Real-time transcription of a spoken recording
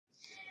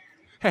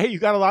Hey, you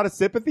got a lot of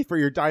sympathy for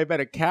your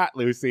diabetic cat,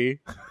 Lucy.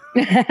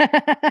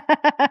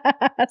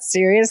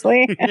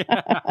 Seriously?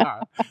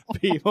 Yeah.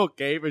 People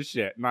gave a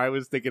shit. And I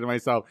was thinking to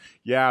myself,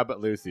 yeah,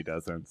 but Lucy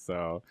doesn't.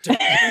 So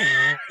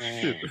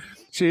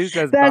she's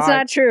just That's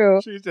not true.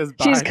 She's just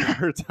buying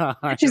her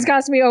time. She's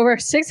cost me over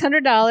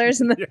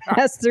 $600 in the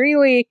past 3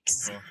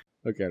 weeks.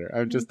 Look at her.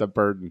 I'm just a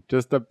burden.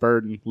 Just a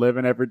burden.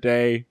 Living every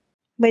day.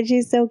 But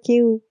she's so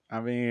cute. I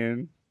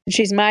mean...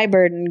 She's my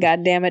burden,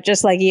 goddammit,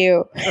 just like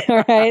you.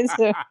 All right?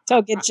 So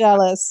don't get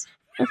jealous.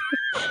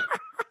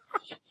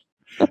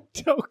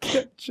 Don't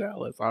get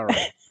jealous. All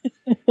right.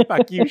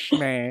 Fuck you,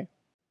 schman.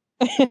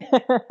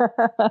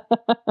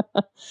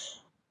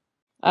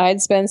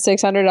 I'd spend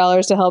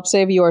 $600 to help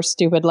save your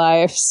stupid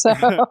life. So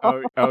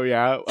oh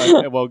yeah.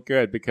 Well,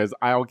 good, because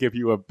I'll give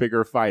you a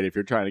bigger fight if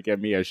you're trying to give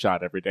me a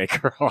shot every day,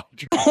 girl.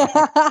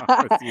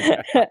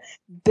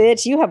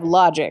 Bitch, you have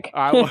logic.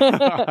 I will.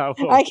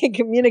 I can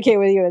communicate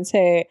with you and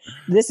say,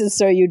 "This is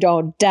so you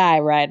don't die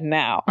right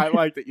now." I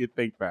like that you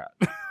think that.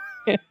 But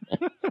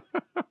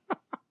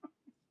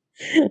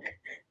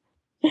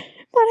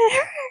it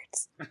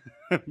hurts.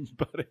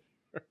 But it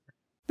hurts.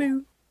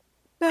 Boo,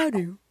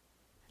 ba-doo,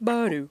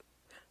 ba-doo.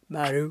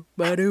 Tony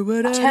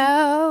Soto.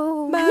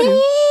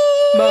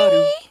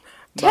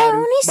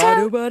 Tony Soto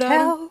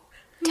Show.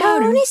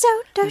 Tony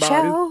Soto.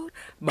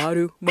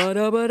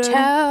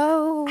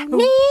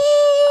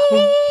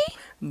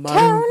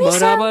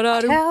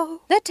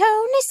 The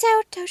Tony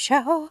Soto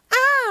Show.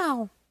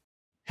 Ow!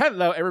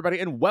 Hello, everybody,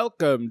 and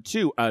welcome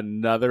to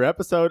another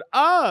episode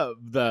of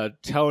the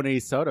Tony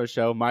Soto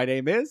Show. My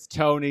name is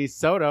Tony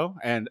Soto,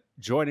 and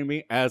joining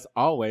me, as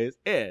always,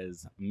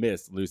 is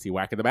Miss Lucy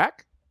Wack in the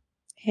back.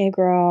 Hey,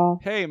 girl.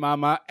 Hey,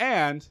 mama.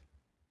 And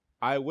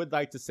I would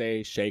like to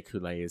say Shea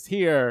Coulee is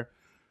here,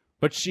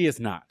 but she is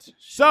not.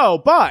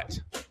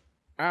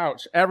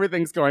 Ouch,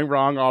 everything's going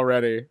wrong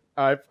already.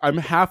 I'm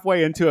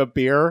halfway into a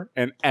beer,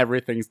 and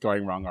everything's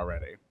going wrong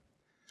already.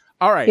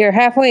 All right. You're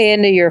halfway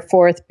into your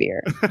fourth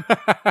beer.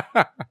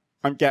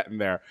 I'm getting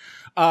there.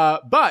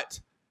 But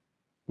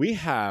we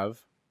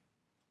have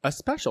a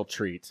special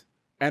treat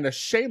and a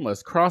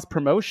shameless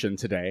cross-promotion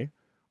today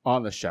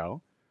on the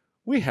show.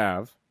 We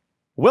have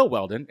Will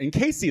Weldon and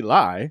Casey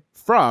Lai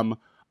from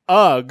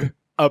UGG,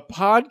 a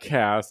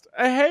podcast.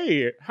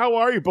 Hey, how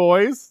are you,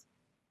 boys?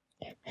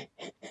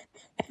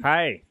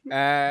 Hi.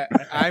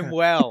 I'm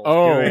well.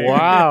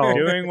 Wow.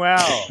 Doing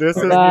well. This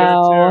is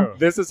Wow. Here too.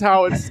 This is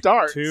how it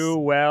starts. Too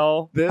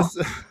well. This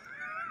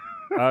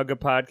UGG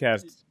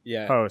podcast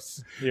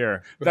hosts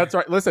here. That's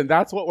right. Listen,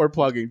 that's what we're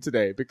plugging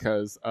today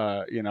because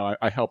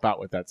I help out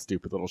with that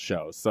stupid little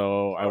show.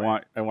 So I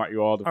want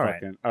you all to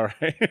fucking all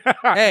right.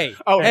 Hey,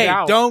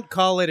 now. don't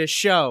call it a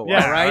show,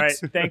 Yeah, all right?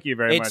 Thank you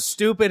very It's much.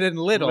 stupid and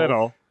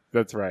little.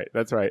 That's right.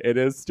 It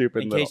is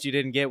stupid. In little. case you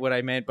didn't get what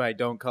I meant by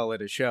don't call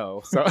it a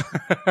show. So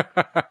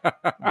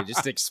I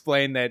just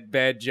explained that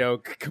bad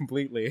joke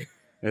completely.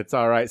 it's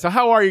all right. So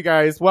how are you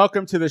guys?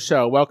 Welcome to the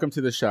show.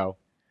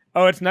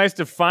 Oh, it's nice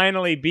to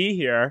finally be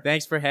here.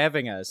 Thanks for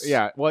having us.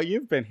 Yeah. Well,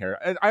 you've been here.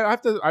 I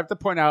have to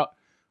point out.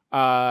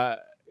 Hey,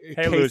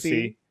 Casey,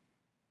 Lucy.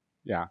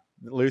 Yeah,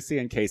 Lucy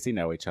and Casey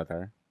know each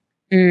other.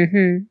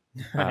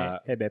 Mm-hmm.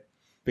 Hey, babe.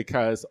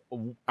 Because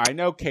I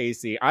know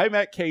Casey. I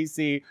met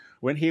Casey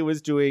when he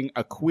was doing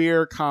a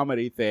queer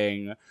comedy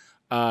thing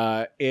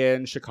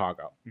in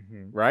Chicago,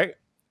 right?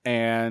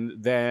 And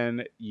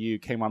then you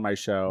came on my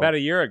show About a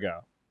year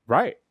ago.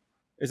 right?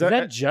 Is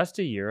that just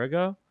a year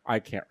ago? I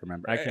can't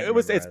remember. I can't It's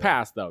remember either.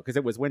 past though because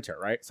it was winter,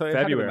 right? So it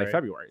had to be like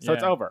February. So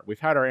it's Yeah. over. We've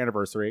had our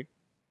anniversary.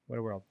 What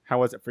a world. How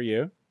was it for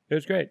you? It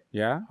was great.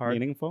 Yeah, Hard.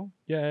 meaningful.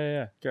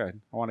 Yeah. Good.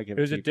 I want to give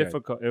It was to a you, good.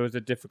 difficult. It was a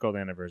difficult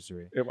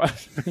anniversary. It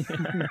was.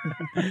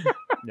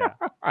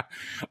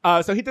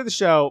 Yeah. So he did the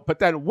show, but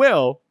then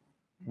Will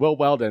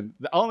Weldon.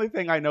 The only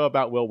thing I know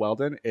about Will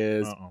Weldon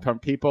is from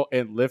people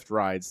in Lyft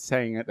rides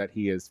saying that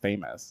he is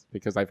famous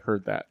because I've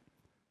heard that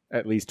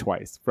at least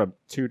twice from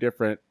two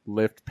different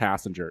Lyft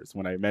passengers.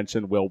 When I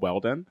mentioned Will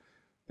Weldon,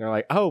 they're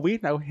like, "Oh, we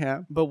know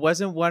him." But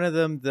wasn't one of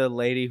them the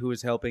lady who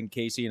was helping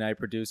Casey and I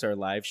produce our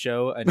live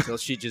show until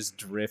she just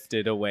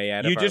drifted away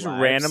out of You our just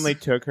lives? randomly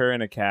took her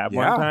in a cab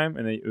Yeah. one time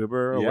in the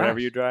Uber or Yeah. whatever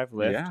you drive,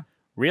 Lyft. Yeah,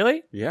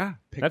 Really? yeah.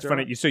 That's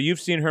funny. So you've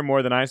seen her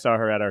more than I saw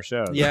her at our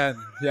shows. Yeah.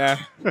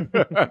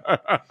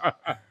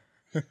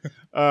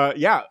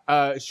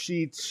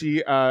 She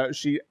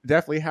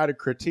definitely had a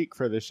critique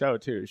for the show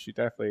too. She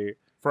definitely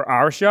For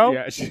our show?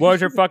 Yeah. What was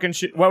her fucking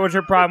what was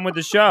her problem with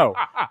the show?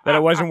 That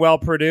it wasn't well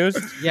produced?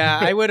 Yeah,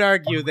 I would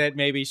argue that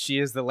maybe she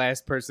is the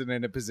last person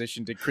in a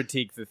position to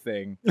critique the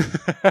thing.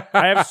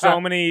 I have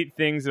so many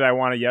things that I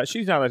want to yell.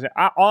 She's not listening.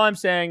 All I'm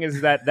saying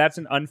is that that's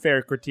an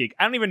unfair critique.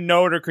 I don't even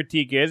know what her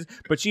critique is,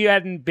 but she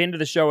hadn't been to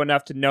the show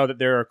enough to know that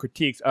there are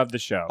critiques of the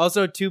show.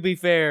 Also, to be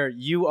fair,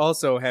 you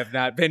also have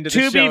not been to the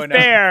To show be enough.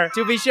 fair,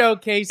 To be sure,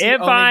 Casey,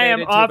 if only I made am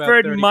it to about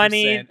offered 30%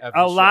 money, of the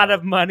a lot show.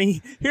 of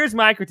money, here's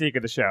my critique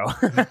of the show.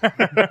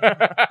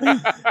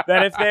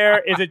 That if there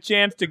is a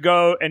chance to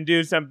go and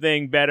do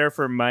something better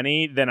for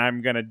money, then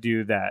I'm going to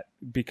do that.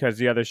 because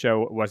the other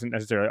show wasn't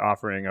necessarily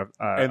offering a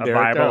And there it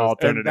viable goes.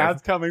 alternative. And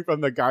that's coming from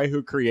the guy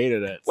who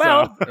created it.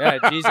 Well, Yeah,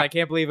 geez, I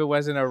can't believe it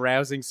wasn't a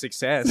rousing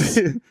success.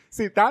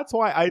 see, that's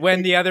why I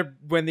When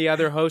think, the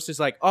other host is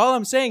like, all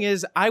I'm saying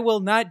is I will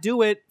not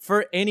do it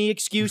for any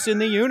excuse in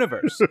the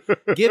universe.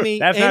 Give me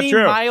That's not any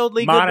true.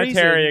 mildly Monetary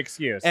good reason,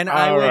 excuse. and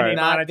I will Alright.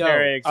 not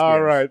Monetary go. excuse.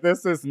 all right,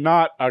 this is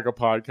not Ugga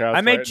Podcast.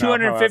 I made right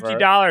now, however.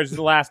 $250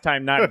 the last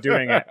time not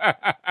doing it.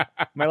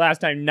 My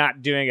last time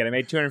not doing it, I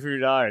made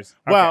 $250.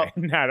 Well, Okay.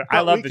 No, I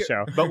But love we the can-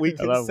 show. But we I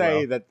can love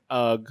say Will. that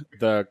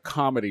the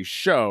comedy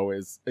show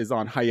is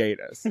on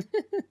hiatus,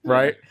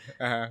 right?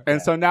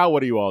 And so now what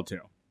do you all do?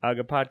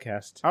 Ugga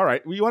podcast. All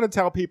right, well, you want to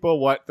tell people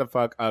what the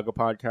fuck Ugga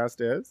Podcast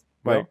is?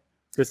 Well- Like,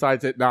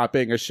 besides it not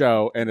being a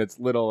show and it's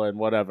little and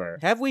whatever.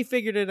 Have we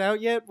figured it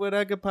out yet? What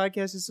Ugga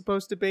Podcast is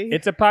supposed to be?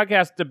 It's a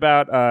podcast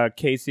about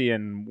Casey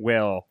and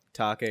Will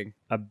talking.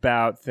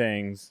 about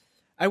things.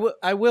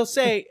 I will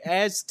say,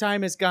 as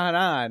time has gone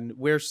on,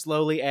 we're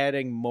slowly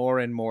adding more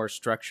and more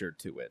structure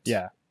to it.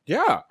 Yeah.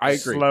 Yeah, I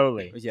agree.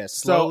 Slowly. Yes,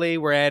 slowly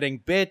we're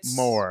adding bits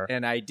More.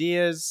 and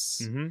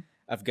ideas. Mm-hmm.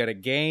 I've got a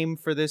game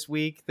for this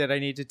week that I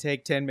need to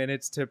take 10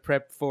 minutes to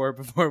prep for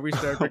before we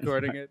start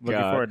recording it. Looking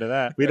God. forward to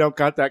that. We don't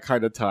got that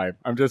kind of time.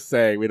 I'm just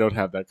saying we don't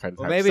have that kind of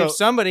Well, time. maybe So- if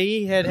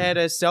somebody had had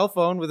a cell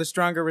phone with a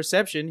stronger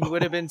reception, he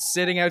would have been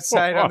sitting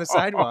outside on the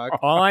sidewalk.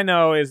 All I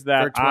know is For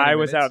that 20 I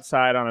was minutes.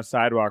 outside on a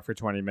sidewalk for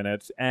 20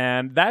 minutes,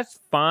 and that's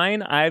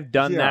fine. I've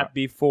done Yeah. that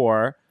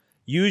before.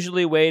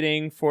 Usually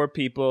waiting for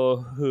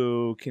people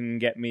who can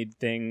get me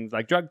things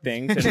like drug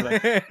things.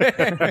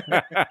 And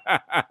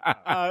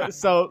like,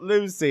 So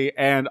Lucy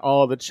and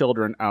all the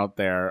children out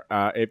there,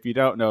 if you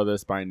don't know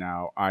this by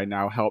now, I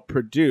now help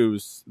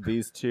produce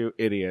these two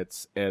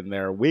idiots in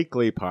their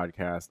weekly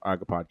podcast,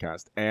 Ugga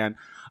Podcast. And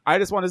I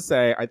just want to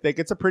say, I think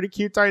it's a pretty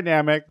cute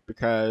dynamic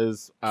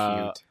because,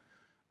 Cute.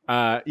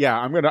 yeah,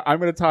 I'm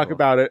gonna talk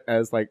about it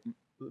as like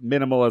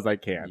minimal as I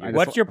can. I just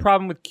what's your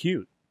problem with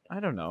cute? I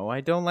don't know.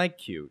 I don't like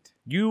cute.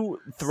 You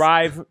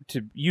thrive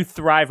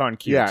on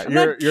cute. Yeah, I'm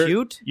you're not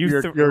cute.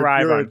 You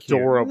thrive on cute.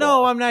 adorable.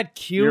 No, I'm not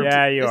cute.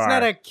 Yeah, you it's are.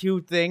 not a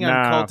cute thing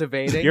I'm No.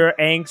 cultivating. You're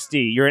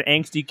angsty. You're an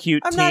angsty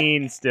cute I'm not-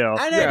 teen still.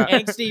 I'm Yeah. not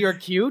angsty or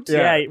cute.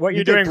 Yeah. Yeah, what You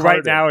you're get doing right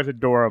carded. now is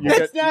adorable. You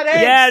That's not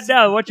angst. Yeah,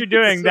 no, what you're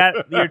doing, that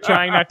you're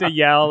trying not to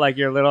yell, like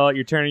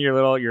you're turning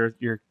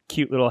your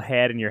cute little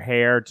head and your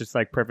hair just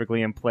like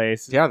perfectly in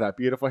place. Yeah, that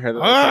beautiful hair. That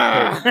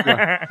looks like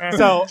yeah.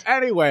 So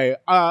anyway,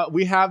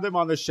 we have them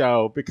on the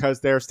show because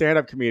they're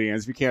stand-up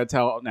comedians. If you can't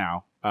tell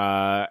now,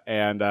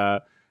 and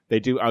they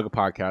do Ugga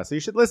Podcast, so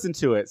you should listen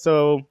to it.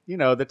 So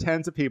the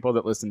tens of people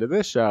that listen to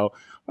this show,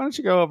 why don't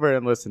you go over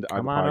and listen to Ugga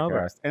Come on Podcast?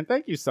 over. And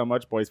thank you so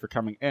much, boys, for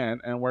coming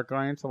in. And we're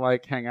going to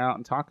like hang out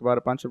and talk about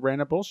a bunch of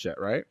random bullshit,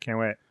 right? Can't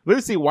wait.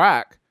 Lucy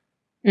Whack,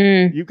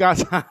 Mm. you got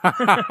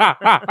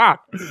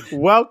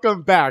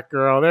welcome back,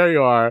 girl. There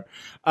you are.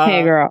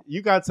 Hey, girl.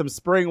 You got some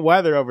spring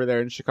weather over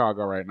there in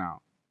Chicago right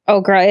now.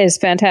 Oh, girl, it's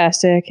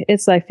fantastic.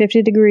 It's like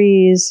 50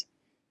 degrees.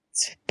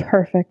 It's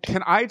perfect.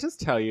 Can I just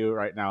tell you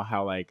right now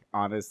how, like,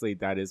 honestly,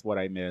 that is what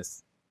I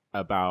miss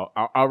about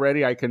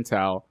already. I can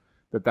tell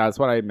that that's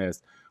what I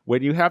miss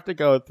when you have to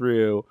go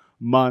through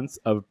months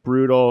of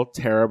brutal,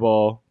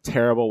 terrible,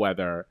 terrible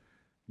weather.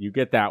 You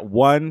get that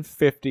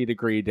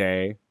 150-degree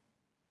day,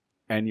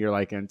 and you're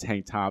like in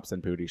tank tops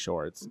and booty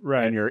shorts,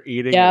 Right. And you're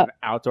eating Yeah. in an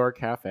outdoor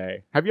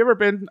cafe. Have you ever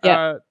been?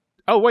 Yeah.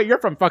 Oh wait, you're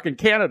from fucking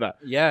Canada.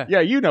 Yeah. Yeah,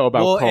 you know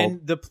about Well, cold.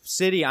 and the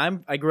city I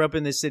grew up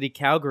in the city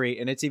Calgary,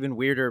 and it's even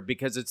weirder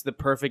because it's the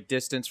perfect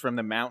distance from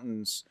the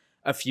mountains.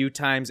 A few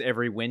times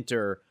every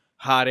winter,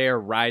 hot air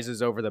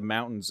rises over the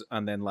mountains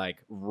and then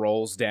like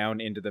rolls down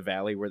into the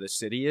valley where the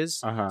city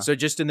is. Uh-huh. So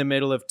just in the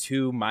middle of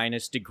two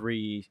minus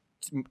 20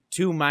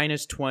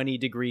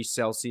 degrees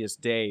Celsius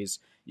days,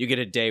 you get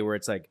a day where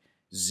it's like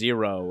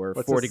 0 or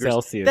What's 4 a degrees.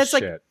 Celsius That's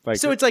like shit? Like,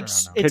 so it's like I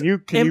don't know.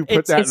 it's, can you put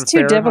it's- that? It's in too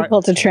Fahrenheit?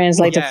 difficult to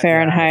translate to Yeah.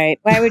 Fahrenheit.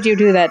 Why would you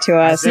do that to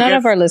us? think None of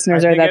it's- our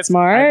listeners I are think that it's-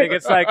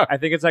 I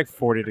smart. think it's like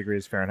 40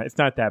 degrees Fahrenheit. It's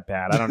not that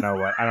bad. I don't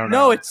know.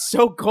 No, it's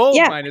so cold,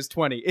 Yeah. minus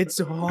 20. It's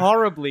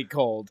horribly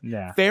cold.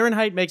 yeah.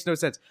 Fahrenheit makes no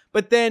sense.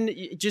 But then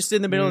just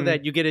in the middle of Mm.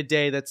 that, you get a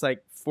day that's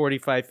like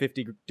 45,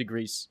 50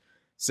 degrees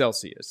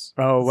Celsius.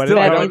 Oh, what, Still,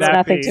 what that would means that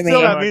nothing be? to me.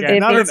 Still, that means Okay.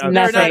 nothing. It's nothing.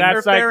 Fahrenheit.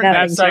 That's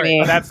like Nothing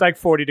to me. that's like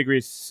 40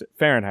 degrees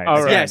Fahrenheit.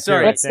 Oh, right. Yeah,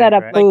 sorry. What's that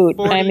a Right? boot?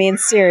 40 I mean,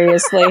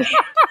 seriously.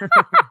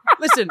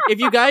 Listen, if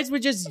you guys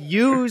would just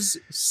use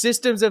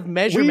systems of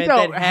measurement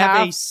don't that have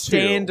have a to.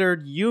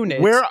 standard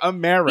unit. We're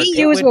American. We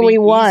use would what be we easy.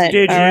 want.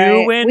 Did all you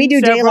right? win We do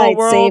several daylight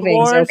world savings,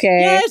 wars? okay?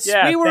 Yes,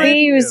 Yeah, we were thank We in,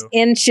 you. use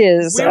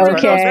inches, we were in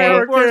those okay?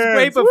 world wars way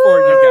Americans. before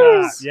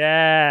you guys.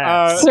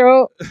 Yeah.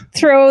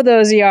 Throw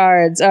those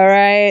yards, all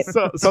right?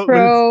 so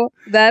Throw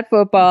that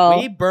football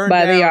We burned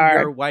by the down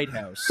yard. your White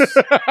House.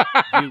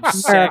 You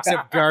sacks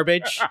of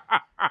garbage.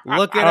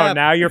 Look it Oh, up.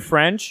 now you're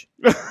French?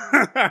 Well,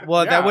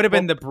 Yeah, that would have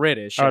been well- the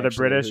British. Oh, the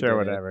actually, British who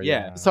or did it. whatever.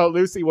 Yeah. So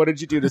Lucy, what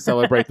did you do to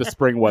celebrate the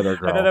spring weather,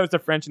 girl? I thought that was the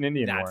French and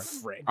Indian Not war.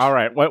 French. All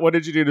right, what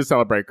did you do to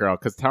celebrate, girl?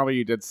 Because tell me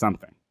you did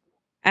something.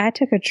 I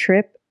took a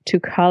trip to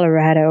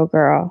Colorado,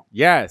 girl.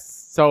 Yes.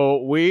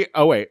 So we.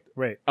 Oh wait.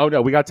 Wait. Oh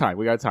no, we got time.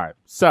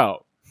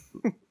 So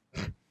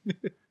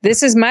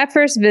This is my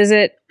first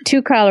visit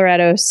to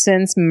Colorado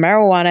since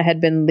marijuana had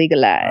been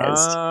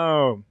legalized.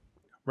 Oh,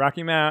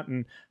 Rocky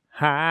Mountain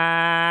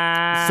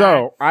High.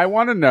 So I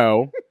want to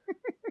know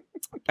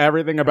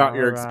everything about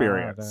your Colorado.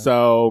 experience.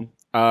 So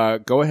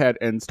go ahead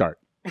and start.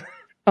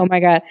 Oh my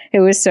God. It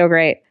was so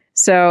great.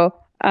 So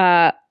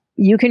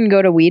you can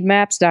go to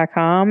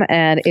weedmaps.com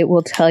and it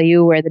will tell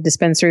you where the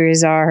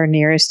dispensaries are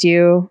nearest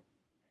you.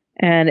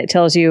 And it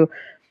tells you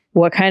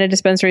what kind of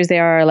dispensaries they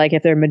are, like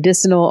if they're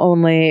medicinal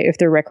only, if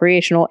they're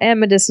recreational and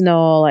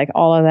medicinal, like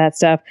all of that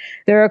stuff.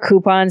 There are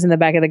coupons in the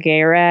back of the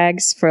gay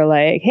rags for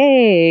like,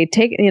 hey,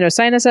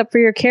 sign us up for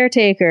your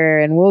caretaker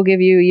and we'll give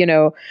you,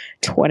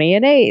 20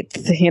 an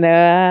eighth,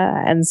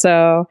 And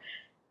so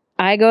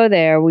I go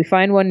there, we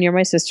find one near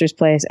my sister's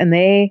place, and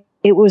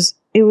it was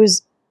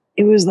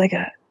like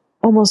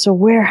almost a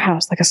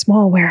warehouse, like a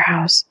small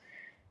warehouse.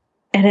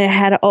 And it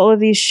had all of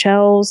these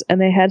shelves,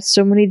 and they had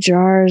so many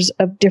jars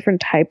of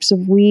different types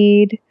of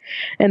weed,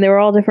 and they were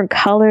all different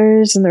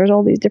colors, and there was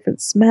all these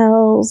different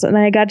smells. And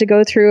I got to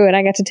go through, and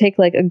I got to take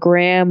like a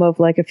gram of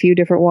like a few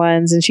different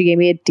ones, and she gave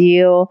me a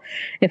deal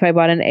if I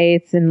bought an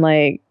eighth, and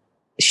like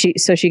she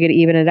could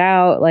even it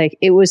out. Like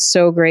it was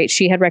so great.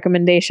 She had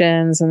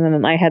recommendations, and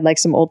then I had like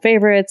some old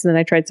favorites, and then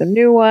I tried some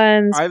new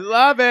ones. I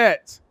love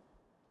it.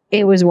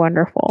 It was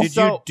wonderful. Did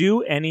you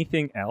do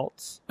anything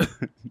else?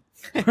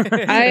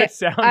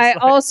 I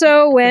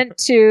also went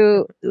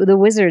to the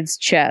Wizard's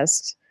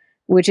Chest,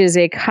 which is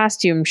a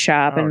costume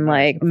shop and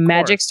nice. like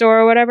magic store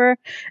or whatever.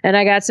 And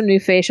I got some new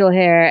facial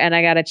hair, and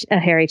I got a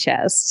hairy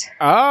chest.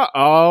 Oh,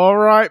 all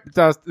right.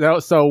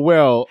 So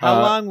Will,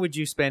 How long would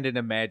you spend in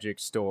a magic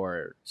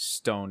store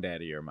stoned out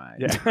of your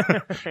mind? Yeah.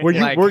 were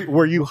you like-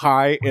 were you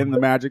high in the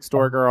magic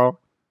store, girl?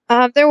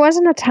 There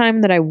wasn't a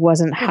time that I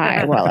wasn't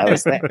high while I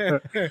was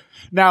there.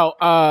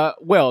 Now,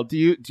 Will,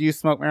 do you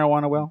smoke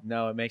marijuana, Will?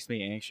 No, it makes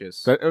me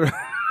anxious.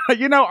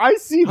 I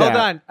see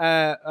that.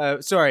 Hold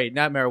on. Sorry,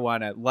 not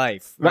marijuana.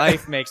 Life.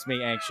 Life makes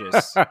me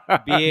anxious.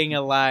 Being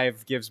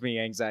alive gives me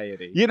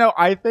anxiety.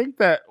 I think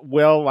that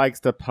Will likes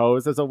to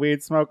pose as a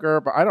weed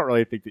smoker, but I don't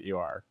really think that you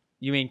are.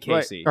 You mean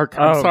Casey? I'm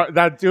sorry,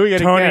 that doing it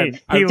Tony, again.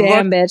 he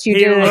Damn, looked- bitch, you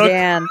he did it looked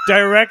again.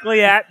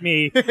 directly at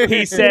me.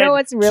 He said,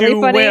 what's really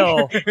to funny?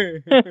 Will.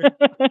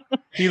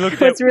 He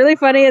looked What's at really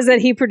funny is that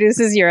he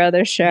produces your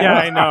other show. Yeah,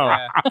 I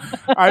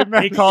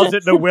know. He calls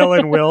it the Will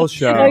and Will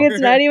show. Like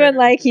it's not even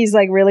like he's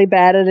like really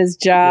bad at his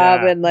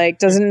job Yeah. and like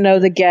doesn't know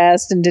the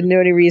guest and didn't do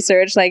any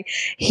research. Like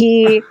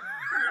he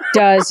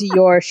does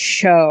your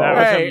show. That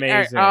was Hey,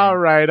 amazing. all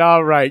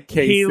right,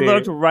 Casey. He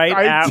looked right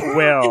I- at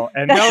Will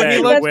and No, said, he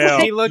looked- Will.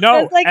 he looked-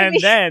 no, That's like and me.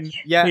 then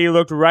Yeah. he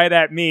looked right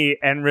at me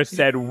and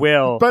said,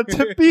 Will. But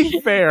to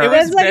be fair, It was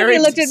That's like if very he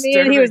looked at me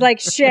and he was disturbing. like,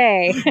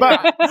 Shay.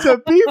 but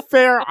to be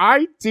fair,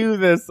 I do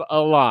this a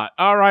lot.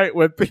 All right,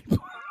 with people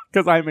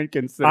because I'm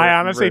inconsiderate. I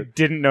and honestly rude.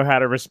 didn't know how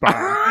to respond.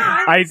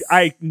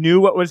 I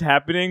knew what was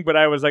happening, but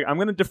I was like, I'm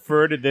going to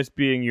defer to this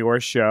being your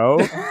show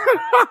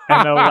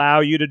and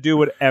allow you to do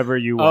whatever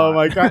you want. Oh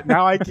my god!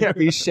 Now I can't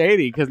be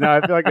shady because now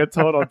I feel like a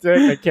total dick.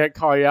 I can't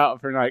call you out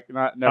for not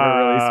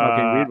never really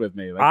smoking weed with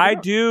me. Like, I you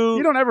don't- do.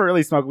 You don't ever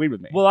really smoke weed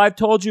with me. Well, I've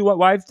told you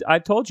why. I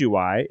told you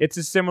why. It's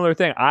a similar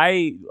thing.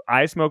 I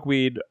smoke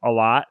weed a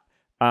lot,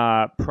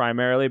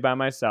 primarily by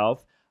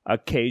myself.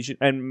 Occasion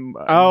and the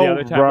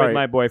other time right. with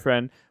my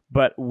boyfriend.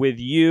 But with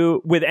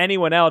you, with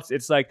anyone else,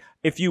 it's like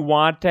if you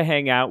want to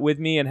hang out with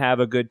me and have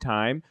a good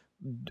time,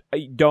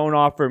 don't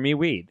offer me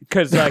weed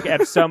because like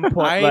at some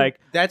point,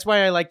 that's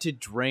why I like to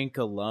drink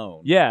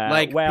alone. yeah,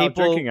 like while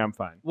people drinking, I'm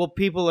fine. Well,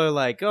 people are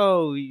like,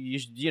 "Oh, you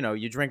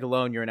drink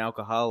alone. You're an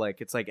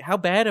alcoholic." It's like, how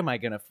bad am I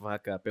gonna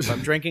fuck up if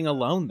I'm drinking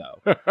alone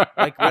though?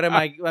 Like, what am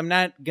I? I'm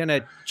not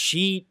gonna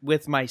cheat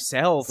with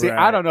myself. See, Right.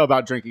 I don't know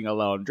about drinking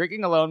alone.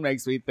 Drinking alone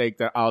makes me think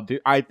that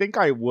I think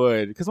I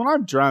would, because when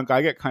I'm drunk,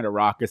 I get kind of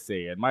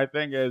raucousy. And my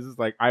thing is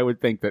like, I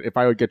would think that if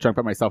I would get drunk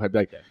by myself, I'd be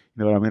like, you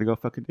know what I'm going to go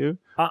fucking do?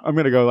 I'm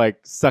going to go like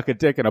suck a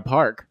dick in a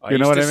park. I You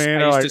know used what to- I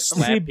mean? I Or, used like, to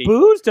slap See, people.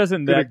 booze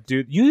doesn't that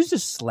do. You used to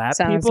slap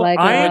Sounds people. like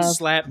I would love.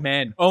 slap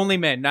men, only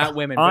men, not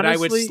women. But I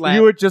would Honestly, slap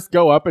you would just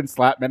go up and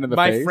slap men in the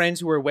my face? friends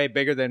who were way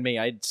bigger than me.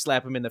 I'd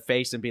slap them in the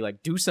face and be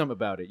like, "Do something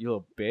about it, you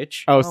little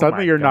bitch." Oh, Oh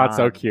suddenly my you're not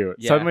so God. cute.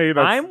 Yeah. Suddenly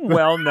that's, I'm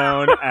well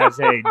known as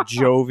a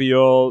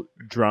jovial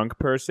drunk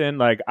person.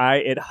 Like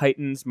it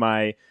heightens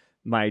my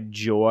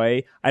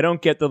joy. I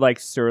don't get the like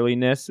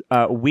surliness.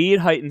 Weed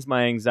heightens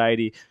my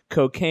anxiety.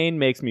 Cocaine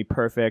makes me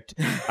perfect.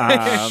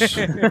 yeah,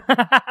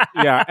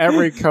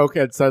 every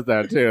cokehead says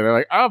that too. They're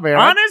like, oh man,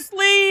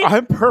 Honestly,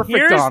 I'm perfect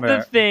here's on the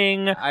it.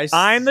 thing.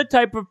 I'm the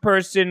type of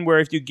person where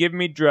if you give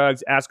me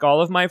drugs, ask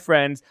all of my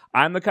friends.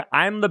 I'm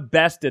the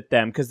best at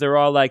them because they're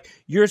all like,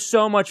 "You're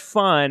so much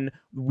fun.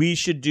 We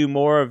should do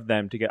more of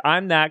them together."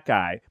 I'm that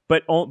guy,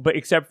 but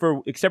except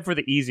for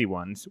the easy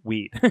ones,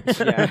 weed.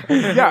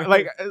 yeah,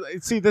 like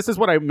see, this is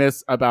what I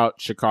miss about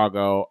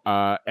Chicago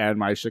and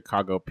my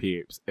Chicago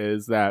peeps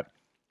is that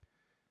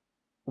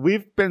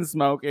we've been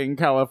smoking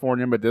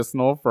California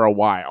Medicinal for a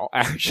while,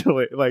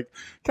 actually. Like,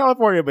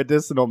 California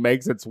Medicinal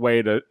makes its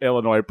way to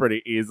Illinois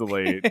pretty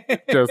easily,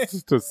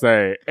 just to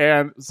say.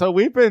 And so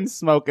we've been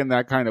smoking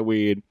that kind of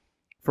weed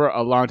for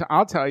a long time.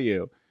 I'll tell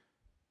you,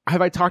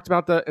 have I talked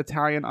about the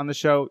Italian on the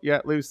show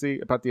yet, Lucy?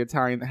 About the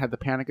Italian that had the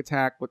panic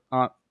attack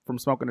from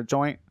smoking a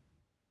joint?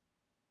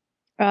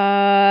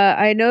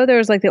 I know there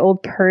was like the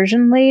old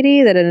Persian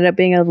lady that ended up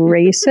being a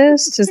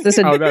racist. Is this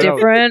a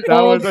different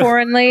old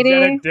foreign lady? Is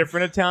that a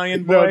different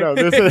Italian boy? No,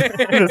 this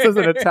is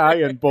an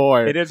Italian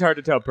boy. It is hard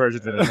to tell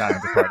Persians and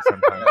Italians apart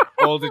sometimes.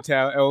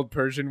 Old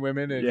Persian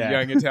women and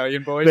young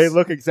Italian boys. They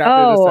look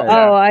exactly the same.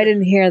 Oh, I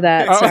didn't hear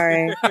that.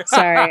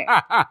 Sorry.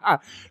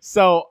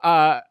 So,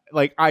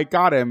 like, I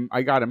got him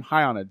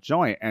high on a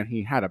joint, and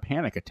he had a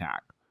panic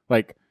attack.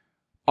 Like,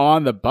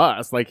 on the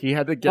bus, like he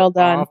had to get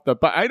off the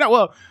bus. I know.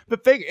 Well, the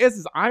thing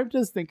is I'm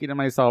just thinking to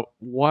myself,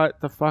 what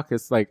the fuck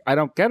is like? I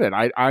don't get it.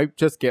 I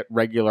just get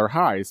regular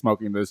high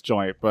smoking this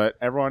joint, but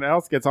everyone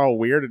else gets all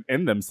weird and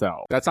in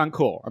themselves. That's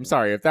uncool. I'm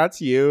sorry if that's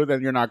you,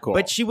 then you're not cool.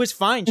 But she was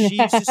fine. She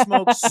used to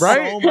smoke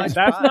so much.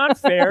 That's pot. not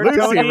fair, Lucy,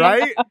 Tony.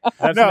 right?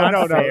 That's no,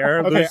 not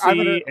fair. Okay, Lucy I'm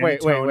gonna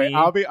wait. Tony.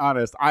 I'll be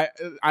honest. I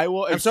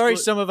will. I'm sorry.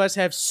 Some of us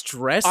have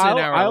stress in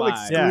our I'll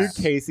lives.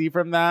 exclude Casey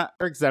from that,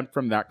 or exempt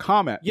from that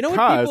comment. You know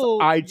because what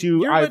people? I do.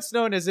 You're what's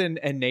known as an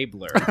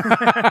enabler.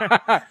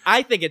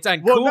 I think it's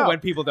uncool when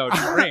people don't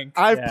drink.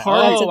 I've That's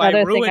partied.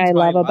 another thing I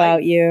love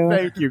about you.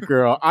 Thank you,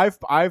 girl. I've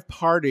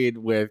partied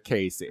with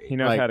Casey. He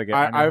knows how to get.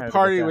 I've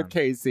partied with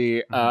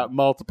Casey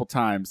multiple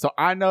times, so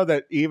I know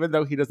that even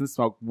though he doesn't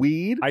smoke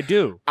weed, I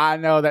do. I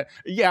know that.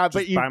 Yeah, Just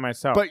but you by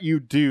myself. But you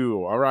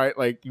do. All right,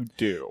 like you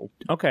do.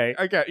 Okay.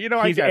 Okay.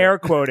 He's air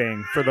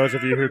quoting for those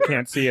of you who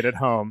can't see it at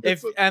home.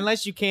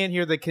 Unless you can't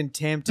hear the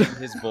contempt in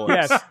his voice.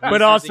 Yes,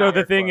 but also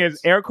the thing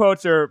is, air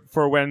quotes are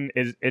for when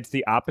it's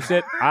the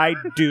opposite. I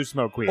do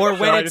smoke weed, or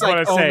when so it's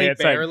like only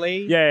it's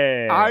barely. Like,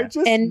 yeah.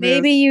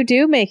 Maybe you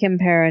do make him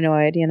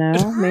paranoid. You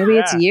know, maybe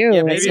it's you.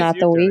 Yeah, maybe it's not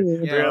you, the weed.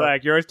 Yeah. You're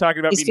like you're always talking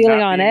about. He's me feeling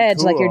not on being edge,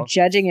 cool. like you're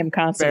judging him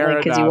constantly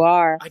because you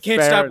are. I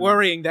can't stop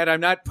worrying that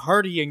I'm not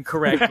partying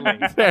correctly.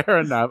 Fair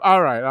enough.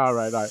 All right.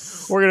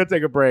 We're gonna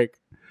take a break.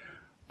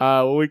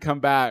 When we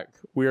come back,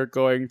 we are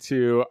going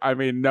to. I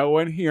mean, no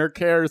one here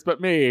cares but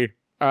me.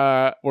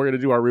 We're gonna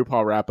do our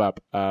RuPaul wrap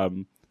up.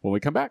 When we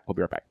come back, we'll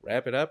be right back.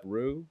 Wrap it up,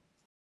 Ru.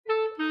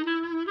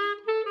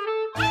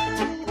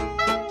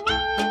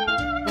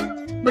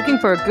 Looking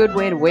for a good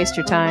way to waste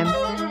your time?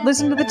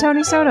 Listen to The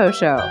Tony Soto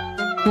Show.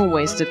 We'll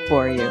waste it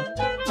for you.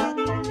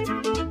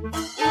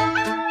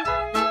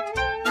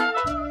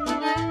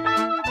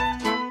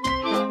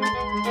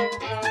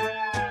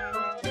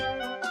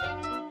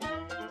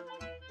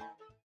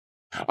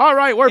 All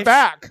right, we're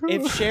back.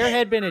 If Cher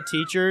had been a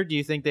teacher, do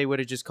you think they would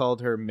have just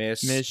called her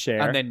Miss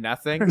Cher and then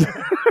nothing?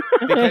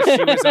 Because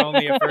she was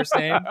only a first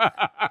name?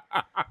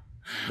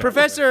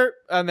 Professor,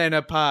 and then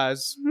a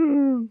pause.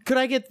 Could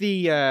I get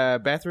the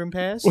bathroom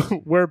pass?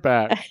 We're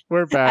back.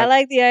 I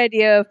like the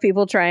idea of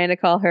people trying to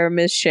call her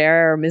Miss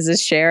Cher or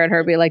Mrs. Cher and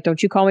her be like,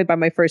 don't you call me by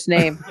my first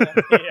name.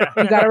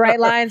 You got to write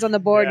lines on the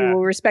board. You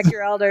will respect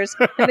your elders.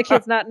 And the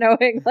kid's not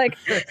knowing like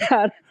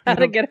how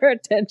to get her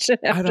attention.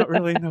 I don't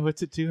really know what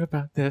to do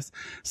about this.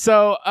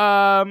 So,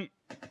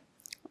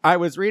 I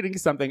was reading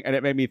something and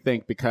it made me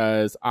think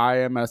because I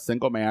am a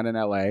single man in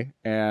LA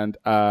and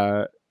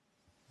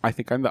I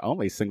think I'm the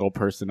only single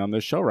person on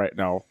this show right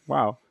now.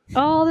 Wow.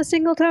 All the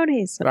single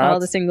Tonys. All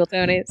the single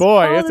Tonys.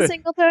 Boy, all the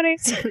single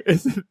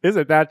Tonys.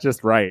 Isn't that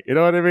just right? You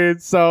know what I mean?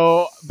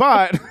 So,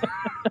 but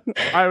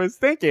I was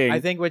thinking. I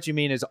think what you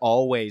mean is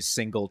always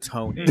single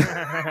Tony.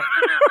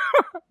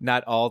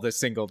 Not all the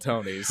single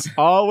Tonys.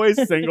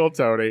 Always single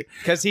Tony.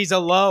 Because he's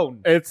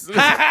alone. It's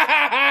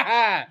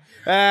fun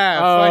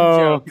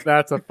joke.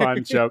 That's a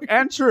fun joke.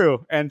 And true.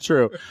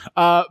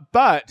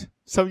 But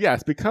so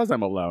yes, because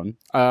I'm alone,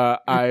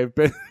 I've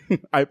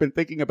been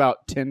thinking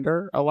about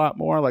Tinder a lot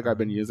more. Like I've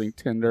been using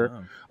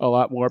Tinder a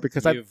lot more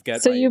because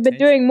you've been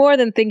doing more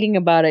than thinking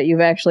about it.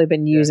 You've actually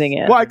been using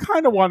it. Well, I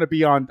kind of want to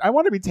be I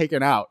want to be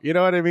taken out. You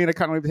know what I mean? I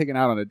kind of want to be taken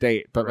out on a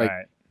date, but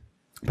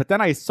But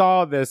then I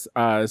saw this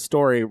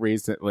story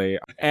recently,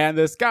 and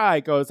this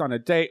guy goes on a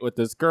date with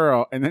this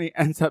girl, and then he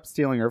ends up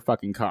stealing her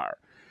fucking car.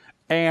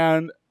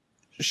 And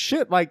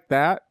shit like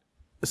that,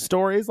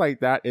 stories like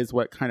that is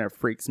what kind of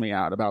freaks me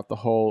out about the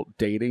whole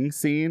dating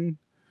scene.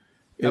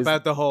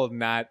 About the whole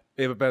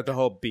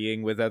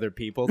being with other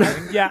people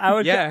thing. Yeah, I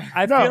would. Yeah,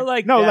 I feel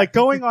like like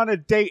going on a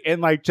date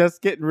and like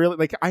just getting really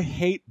like I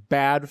hate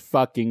bad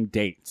fucking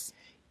dates.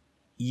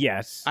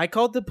 Yes. I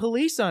called the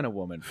police on a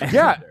woman.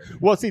 Yeah.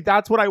 Well, see,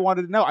 that's what I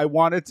wanted to know. I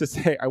wanted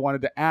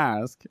to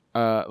ask,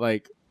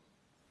 like,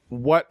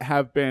 what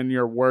have been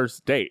your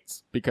worst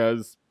dates?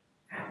 Because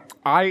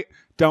I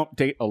don't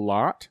date a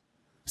lot,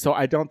 so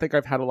I don't think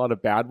I've had a lot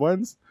of bad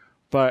ones.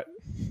 But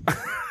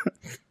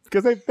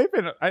because they've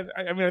been, I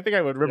mean, I think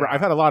I would remember. Yeah.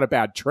 I've had a lot of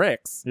bad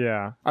tricks.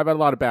 Yeah. I've had a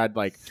lot of bad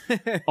like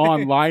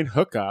online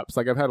hookups.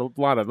 Like I've had a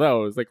lot of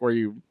those, like where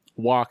you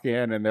walk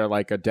in and they're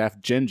like a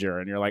deaf ginger,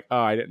 and you're like,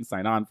 oh, I didn't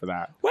sign on for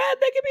that. Well,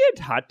 they could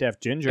be a hot deaf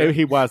ginger.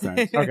 He wasn't.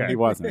 Okay. He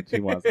wasn't.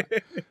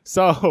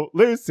 So,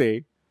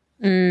 Lucy,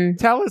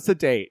 tell us a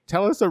date.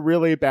 Tell us a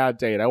really bad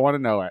date. I want to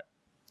know it.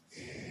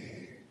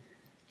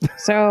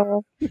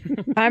 So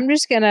I'm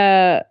just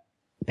gonna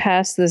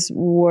pass this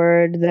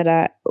word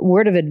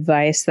of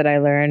advice that I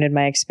learned in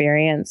my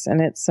experience,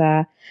 and it's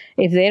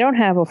if they don't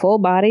have a full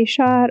body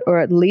shot or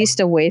at least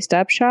a waist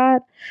up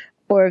shot,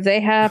 or if they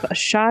have a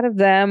shot of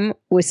them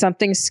with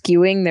something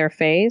skewing their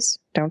face,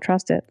 don't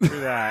trust it. True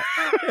that.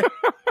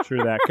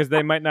 True that, because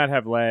they might not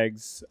have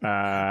legs.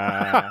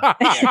 Yeah,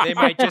 they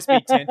might just be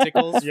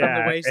tentacles from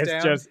the waist it's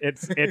down. just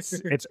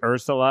it's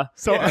Ursula.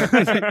 So,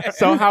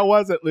 so how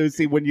was it,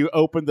 Lucy, when you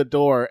opened the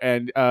door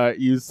and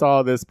you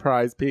saw this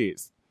prize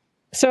piece?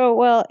 So,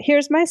 well,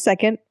 here's my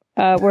second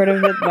word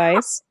of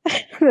advice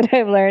that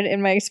I've learned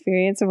in my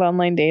experience of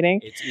online dating.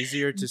 It's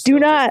easier to Do still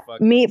not just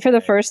fuck meet them. for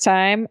the first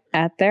time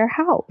at their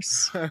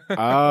house. Oh,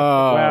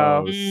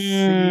 Well,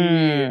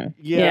 see.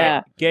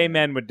 Yeah. Gay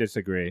men would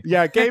disagree.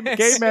 Yeah, gay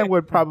men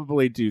would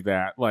probably do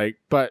that. Like,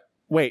 but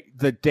wait,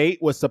 the date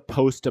was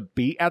supposed to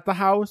be at the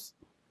house?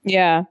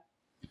 Yeah.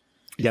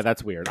 Yeah,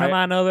 that's weird. Come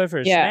on over for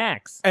Yeah.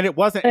 snacks. And it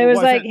wasn't. It was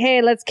wasn't- like,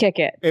 hey, let's kick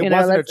it. It You know,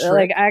 wasn't a let's trick?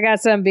 like I got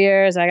some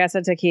beers, I got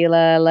some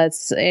tequila,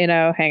 let's,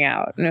 hang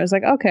out. And it was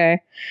like, okay.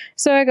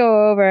 So I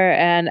go over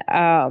and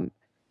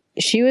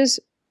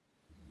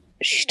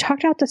she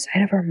talked out the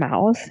side of her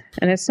mouth.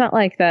 And it's not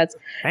like I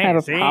have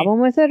a problem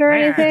with it or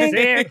anything.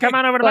 See, come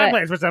on over to my But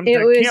place with some It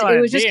tequila.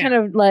 was just kind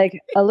of like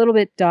a little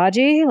bit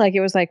dodgy. Like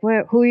it was like,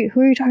 who are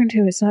you talking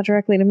to? It's not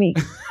directly to me.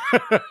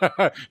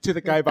 to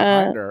the guy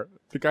behind her,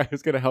 the guy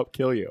who's going to help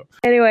kill you.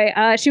 Anyway,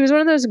 she was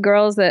one of those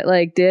girls that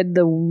like did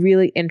the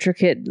really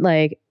intricate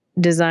like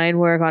design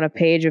work on a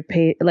page of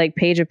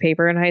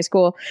paper in high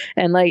school,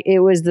 and like it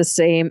was the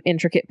same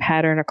intricate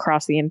pattern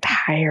across the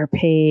entire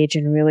page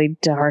and really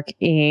dark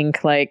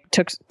ink, like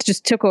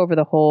took over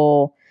the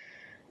whole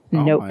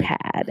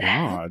notepad.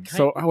 God.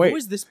 So Who wait,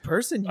 was this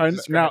person? You now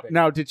described?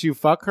 now did you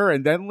fuck her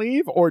and then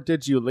leave, or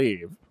did you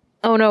leave?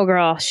 Oh no,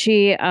 girl.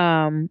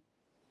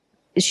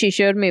 She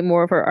showed me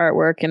more of her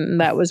artwork,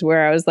 and that was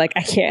where I was like,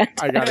 I can't.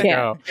 I gotta can't.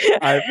 go. You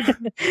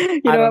I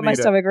know don't what? My need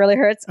it. stomach really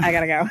hurts. I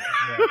gotta go.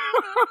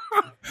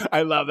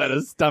 I love that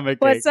a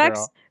stomach What ache, sucks?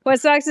 girl. What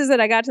sucks is that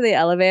I got to the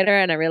elevator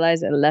and I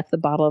realized I left the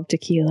bottle of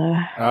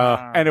tequila.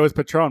 And it was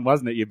Patron,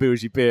 wasn't it? You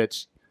bougie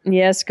bitch.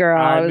 Yes,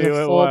 girl. I It was knew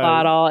a it full was.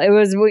 bottle. It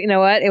was. You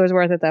know what? It was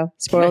worth it though.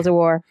 Spoils of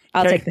war.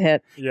 I'll Okay. take the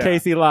hit. Yeah.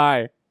 Casey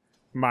Lie.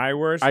 My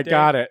worst. I date?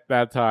 got it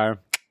that time.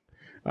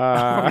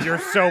 Oh, you're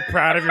so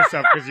proud of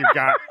yourself because you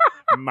got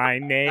my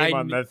name I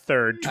on kn- the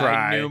third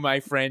try. I knew my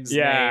friend's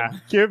Yeah.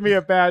 name. Give me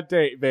a bad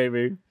date,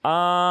 baby.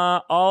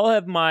 All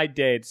of my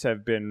dates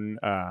have been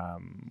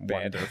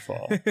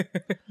wonderful.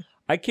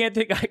 I can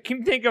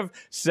think of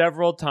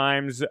several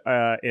times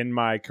in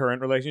my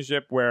current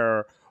relationship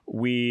where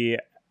we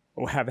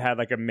have had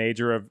like a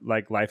major of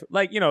like life,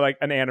 like like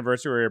an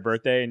anniversary or a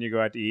birthday, and you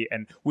go out to eat,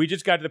 and we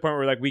just got to the point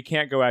where like we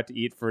can't go out to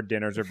eat for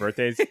dinners or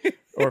birthdays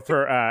or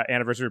for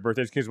anniversary or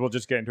birthdays because we'll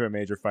just get into a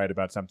major fight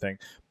about something.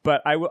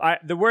 But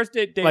the worst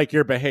date Like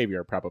your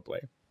behavior,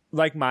 probably.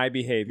 like my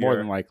behavior More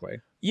than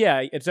likely.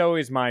 Yeah, it's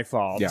always my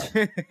fault. Yeah.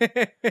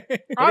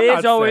 It I'm is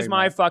not always saying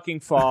my that.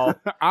 fucking fault.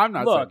 I'm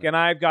not Look, saying and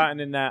I've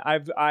gotten in that.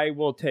 I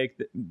will take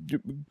the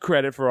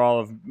credit for all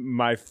of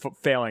my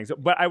failings.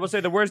 But I will say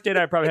the worst date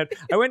I probably had.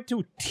 I went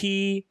to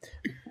tea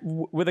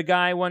with a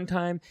guy one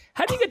time.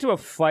 How do you get to a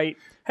fight?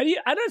 How do you?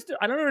 I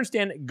don't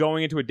understand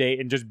going into a date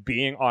and just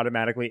being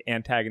automatically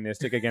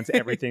antagonistic against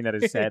everything that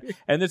is said.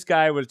 And this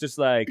guy was just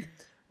like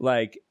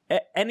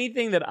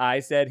anything that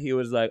I said, he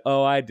was like,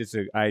 "Oh, I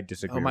disagree."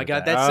 Oh my with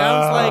god, that. that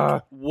sounds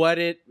like what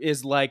it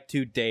is like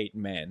to date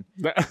men.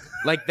 that.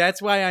 Like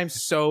that's why I'm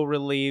so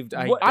relieved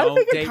I I don't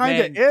think it date kind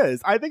men. of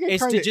is. I think it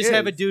It's kind to of just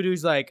have a dude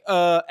who's like,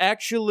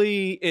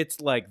 actually, it's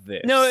like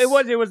this. No, it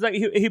was like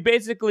he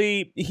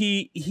basically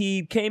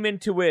he came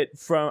into it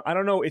from, I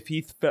don't know if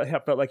he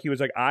felt like he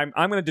was like, I'm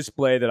going to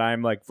display that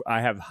I'm like,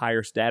 I have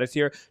higher status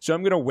here, so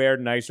I'm going to wear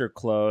nicer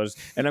clothes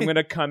and I'm going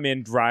to come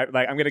in drive,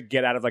 like I'm going to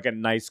get out of like a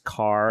nice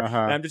car Uh-huh.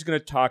 and I'm just going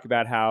to talk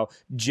about how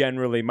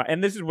generally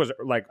and this was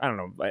like, I don't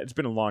know, it's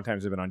been a long time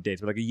since I've been on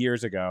dates, but like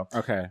years ago.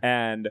 Okay.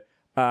 And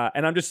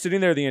I'm just sitting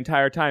there the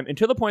entire time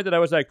until the point that I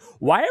was like,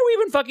 why are we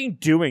even fucking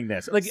doing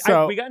this? Like,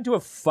 So- we got into a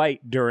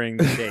fight during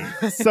the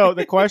date. So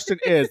the question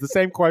is the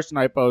same question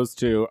I posed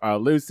to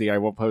Lucy. I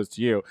won't pose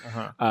to you.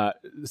 Uh-huh.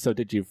 So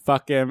did you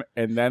fuck him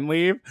and then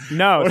leave?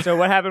 No. So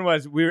what happened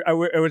was it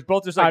was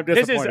both just like, I'm this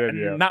is disappointed in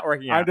you. not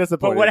working out. I'm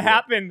disappointed But what in you.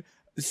 happened,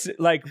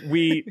 like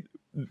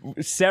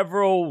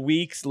several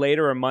weeks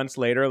later or months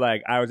later,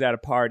 like I was at a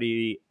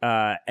party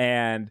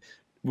and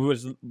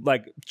was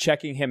like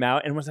checking him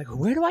out and was like,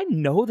 where do I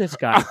know this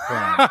guy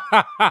from?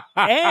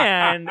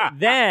 And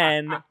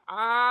then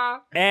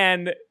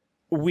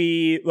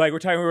we were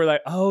talking. We were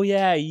like, "Oh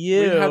yeah,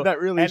 you." We had that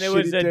really and it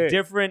was shitty a date.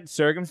 different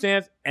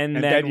circumstance, and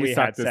And then you we had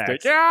sucked his sex.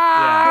 dick.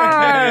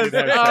 Yeah.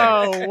 Yes!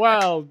 Oh,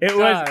 well It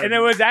was, done. and it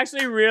was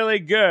actually really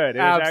good. It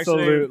was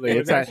Absolutely. actually,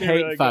 It's that actually hate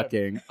really good.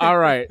 fucking. All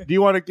right. Do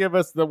you want to give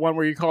us the one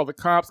where you call the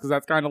cops? Because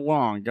that's kind of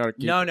long. Gotta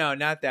keep, No,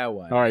 not that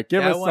one. All right,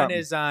 give that us one something.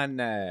 is on.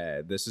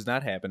 This is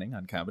not happening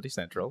on Comedy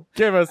Central.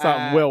 Give us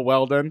something, Will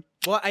Weldon.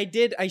 Well, I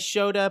did. I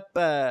showed up.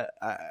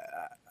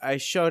 I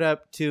showed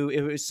up to.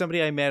 It was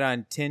somebody I met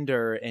on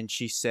Tinder, and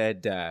she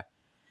said,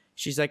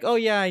 she's like, "Oh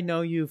yeah, I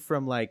know you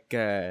from like."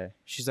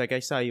 She's like, "I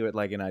saw you at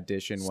like an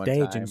audition one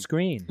Stage time." and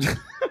screen.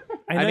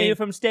 I know mean, you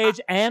from stage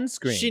and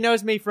screen. She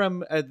knows me from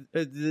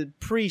the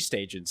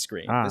pre-stage and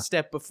screen, Ah. the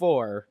step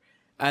before.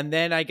 And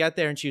then I got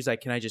there, and she was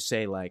like, "Can I just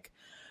say, like,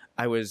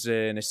 I was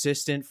an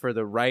assistant for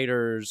the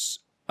writers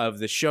of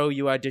the show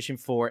you auditioned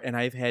for, and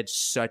I've had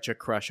such a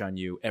crush on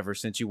you ever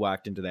since you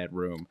walked into that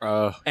room."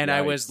 And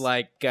I was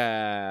like,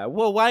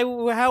 well, why?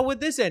 How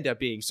would this end up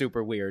being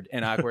super weird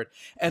and awkward?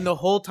 And the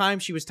whole time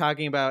she was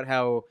talking about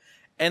how,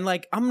 and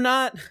like, I'm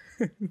not,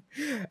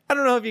 I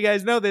don't know if you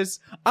guys know this,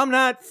 I'm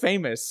not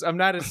famous. I'm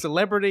not a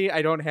celebrity.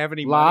 I don't have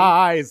any money.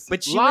 lies.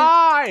 But she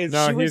lies.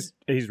 no, she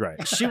he's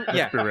right. She,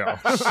 yeah. Be real.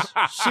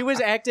 She was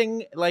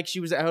acting like she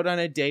was out on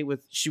a date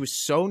with, she was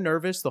so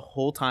nervous the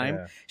whole time.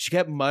 Yeah. She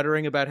kept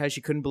muttering about how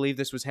she couldn't believe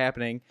this was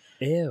happening.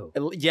 Ew.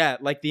 Yeah,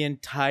 like the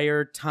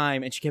entire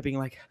time. And she kept being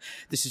like,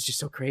 this is just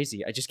so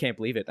crazy. I just can't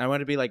believe it. And I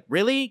want to be like,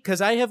 really?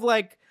 Because I have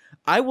like,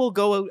 I will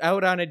go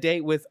out on a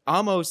date with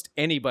almost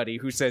anybody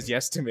who says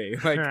yes to me.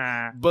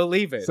 Like,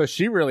 believe it. So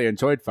she really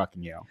enjoyed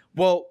fucking you.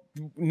 Well,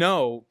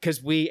 no,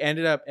 because we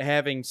ended up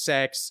having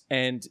sex,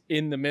 and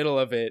in the middle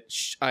of it,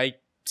 I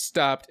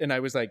stopped and I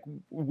was like,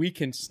 we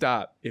can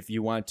stop if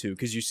you want to,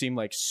 because you seem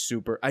like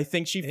super. I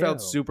think she felt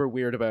Ew. super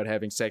weird about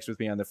having sex with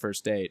me on the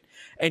first date.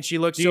 And she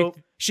looked Do you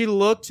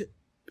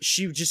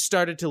she just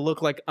started to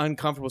look like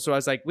uncomfortable. So I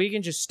was like, we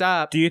can just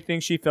stop. Do you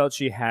think she felt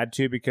she had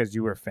to because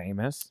you were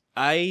famous?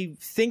 I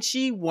think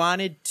she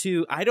wanted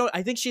to.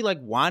 I think she like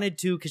wanted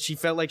to because she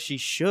felt like she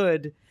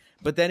should,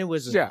 but then it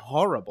was Yeah.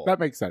 horrible. That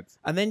makes sense.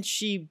 And then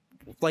she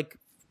like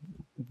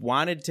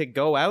wanted to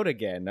go out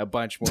again a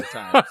bunch more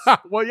times.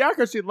 Well, yeah,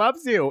 because she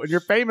loves you and you're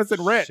famous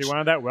and rich. She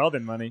wanted that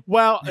Weldon money.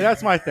 Well,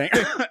 that's my thing.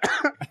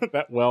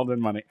 That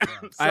Weldon money.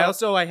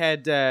 I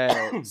had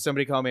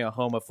somebody call me a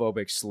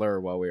homophobic slur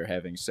while we were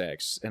having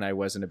sex, and I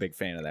wasn't a big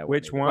fan of that.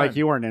 Which one? one? Like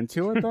you weren't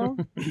into it though.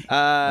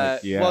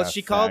 Like, Yeah, well,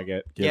 she called.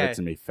 faggot. Give yeah. it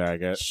to me,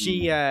 faggot.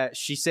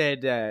 She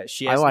said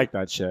she. I Asked like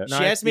that shit. She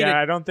asked me yeah, to-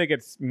 I don't think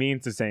it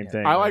means the same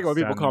thing. I like when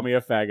people call me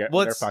a faggot Well,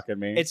 when they're it's- fucking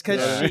me. It's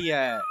because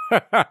Yeah.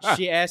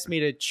 she asked me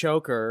to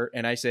choke her,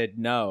 and I said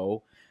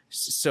no.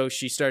 So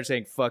she started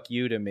saying "fuck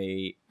you" to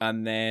me,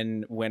 and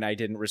then when I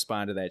didn't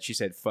respond to that, she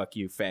said "fuck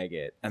you,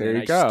 faggot," and There then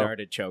you I go.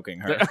 started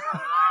choking her.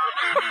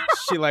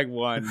 She like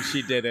won.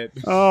 She did it.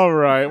 All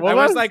right. Well, I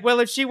was let's- like, well,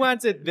 if she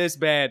wants it this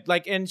bad,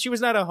 like, and she was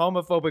not a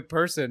homophobic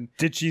person,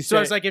 Did she say? so I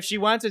was like, if she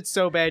wants it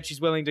so bad, she's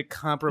willing to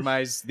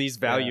compromise these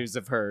values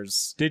of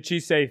hers. Did she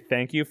say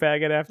thank you,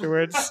 faggot,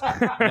 afterwards?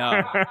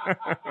 No.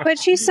 But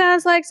she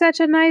sounds like such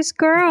a nice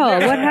girl.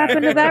 What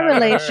happened to that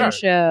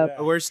relationship?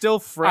 We're still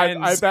friends.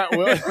 I bet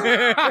Will.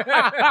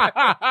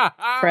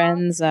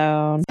 Friend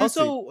zone.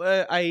 Also,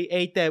 I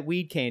ate that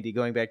weed candy.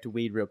 Going back to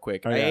weed real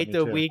quick, Oh, I yeah, ate me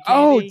the too. weed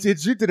Oh, candy.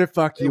 did you? Did it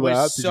fuck It you was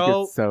up? Did you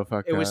so- get so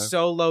fucked It up? was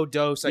so low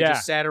dose. I Yeah.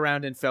 just sat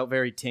around and felt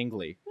very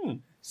tingly.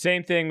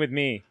 Same thing with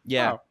me.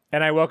 Yeah. Oh.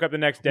 And I woke up the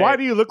next day. Why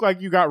do you look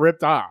like you got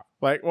ripped off?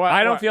 Like, what?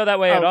 I don't feel that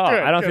way at Oh, all. good,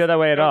 I don't good. feel that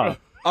way at all.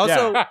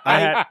 Also, Yeah, I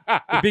had,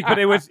 but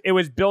it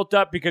was built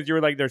up because you were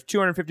like, there's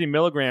 250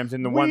 milligrams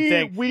in the one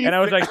thing, and I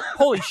was like,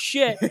 holy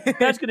shit,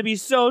 that's gonna be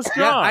so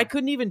strong. yeah, I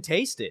couldn't even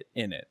taste it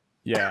in it.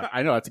 yeah.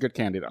 I know it's a good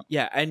candy though.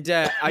 Yeah, and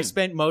I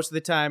spent most of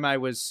the time I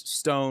was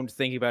stoned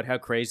thinking about how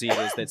crazy it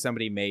is that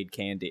somebody made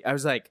candy. I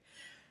was like,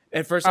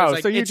 at first I was Oh,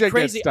 like, so you it's did get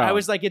crazy. stoned. I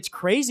was like, it's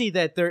crazy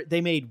that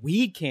they made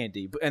weed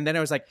candy, and then I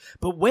was like,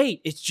 but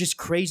wait, it's just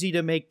crazy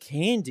to make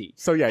candy.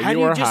 So yeah, How you do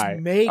you were just high.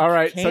 make All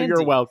right, so you're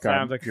candy? welcome.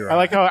 Sounds like you're I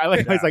like how I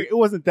like how he's Yeah. like it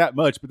wasn't that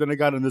much, but then I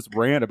got in this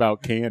rant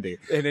about candy.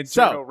 An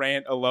So- internal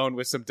rant alone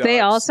with some dogs. They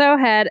also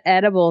had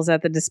edibles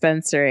at the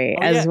dispensary,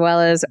 Oh, as yeah.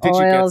 well as Did you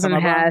get oils some and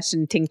of them? hash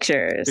and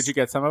tinctures. Did you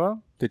get some of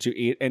them? Did you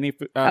eat any?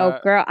 Oh,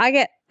 girl, I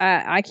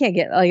can't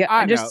get like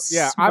I just know.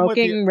 Yeah, I'm with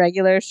smoking you.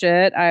 regular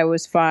shit. I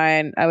was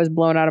fine. I was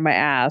blown out of my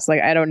ass.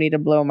 Like I don't need to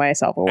blow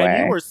myself away.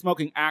 And you were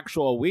smoking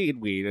actual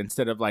weed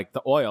instead of like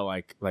the oil,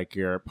 like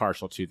you're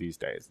partial to these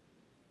days.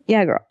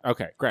 yeah, girl.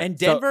 Okay, great. And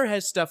So- Denver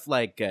has stuff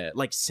like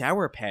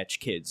Sour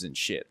Patch Kids and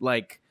shit,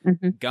 like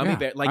Mhm. gummy Yeah,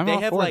 bear. Like I'm they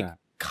all have for like that.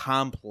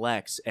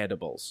 complex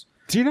edibles.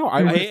 do you know?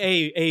 I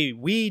A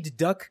weed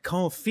duck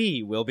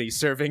confit will be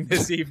serving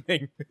this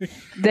evening.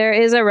 There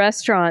is a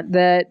restaurant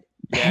that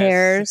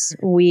pairs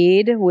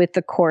weed with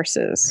the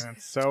courses.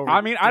 That's so.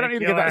 I mean, I don't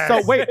even get that.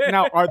 So wait,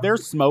 now are there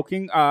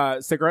smoking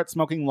cigarette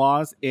smoking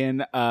laws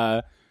in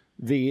where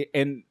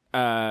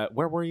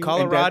were you?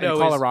 Colorado, in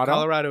Colorado.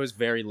 Colorado is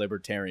very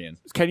libertarian.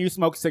 Can you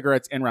smoke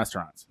cigarettes in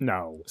restaurants?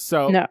 No.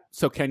 So No.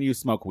 So can you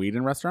smoke weed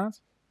in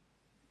restaurants?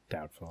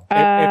 Doubtful. If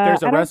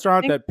there's I a don't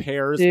restaurant think that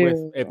pairs do.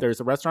 with, if there's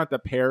a restaurant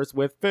that pairs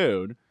with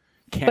food,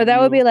 But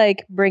that would be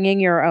like bringing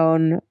your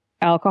own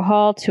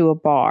alcohol to a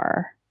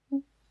bar.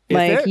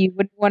 Like you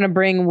would want to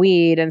bring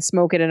weed and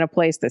smoke it in a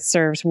place that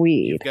serves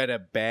weed. You've got a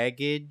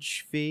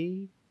baggage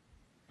fee,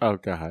 Oh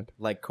God,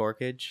 like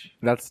corkage.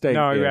 that's staying.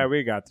 No, in. yeah,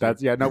 we got that.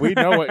 That's no. We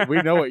know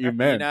what you You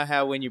meant. know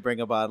how when you bring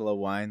a bottle of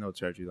wine, they'll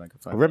charge you like a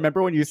 $5.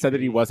 Remember when you said that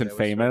he fee? wasn't That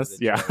was sort of famous?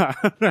 the Yeah,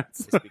 joke. That's-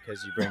 It's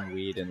because you bring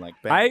weed and like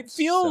I bags.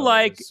 feel So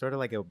like it's sort of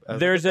like a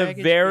There's a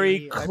baggage very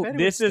fee. I bet it would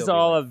this is still be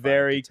all like a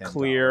very $5 to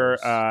clear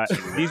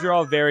 $10. these are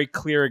all very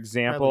clear Probably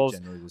examples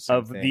generally the same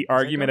of thing, the 'cause I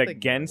argument don't think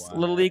against the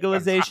marijuana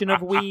legalization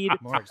of is weed,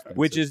 more expensive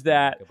which is than,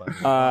 that like,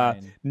 a bottle of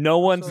wine. no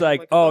one's Also, like,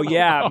 like a oh bottle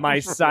yeah, of my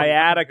wine.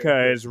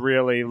 sciatica is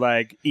really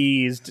like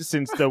eased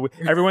since the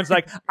everyone's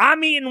like,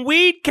 I'm eating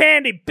weed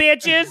candy,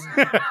 bitches,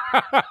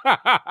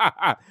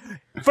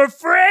 for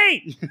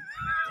free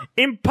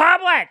in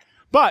public.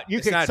 but you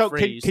It's can. not So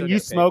free, you can still you gotta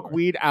pay smoke for it.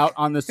 weed out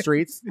on the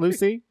streets,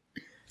 Lucy?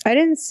 I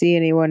didn't see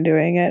anyone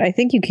doing it. I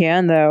think you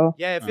can though.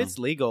 Yeah, if Oh. it's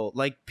legal,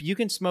 like you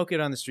can smoke it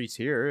on the streets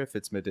here if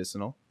it's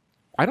medicinal.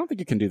 I don't think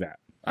you can do that.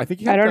 I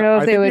think you I have don't to- know I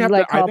if they think you would have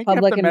like to- I call think you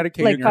have public to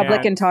medicate like in your public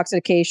house.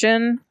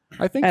 intoxication.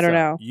 I think I don't so.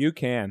 know. You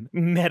can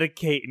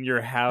medicate in your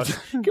house.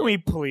 Can we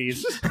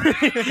please?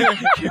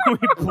 Can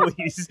we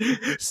please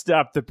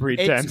stop the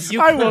pretense? You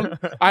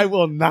I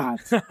will not.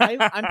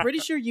 I'm pretty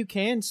sure you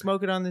can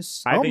smoke it on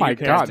this. I Oh think my you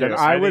can God! too. Then I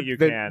I think would. you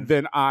Then, can.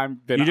 then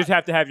I'm. Then You just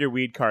have to have your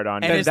weed card on.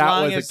 Then as that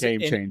long was a as-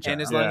 game and- changer.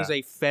 And as long Yeah. as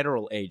a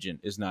federal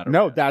agent is not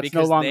No, around, that's no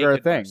because they longer a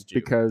could thing bust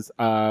you. because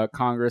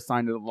Congress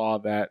signed into law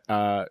that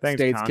Thanks,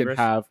 states Congress. can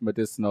have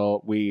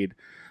medicinal weed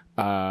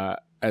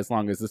as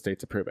long as the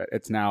states approve it.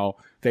 It's now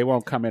they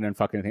won't come in and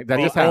fucking that The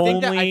just I happened.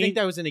 think, I Only- think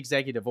that was an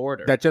executive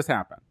order. That just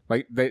happened.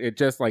 Like it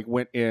just like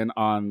went in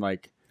on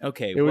like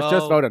okay, it was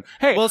just voted.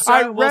 Hey, We'll,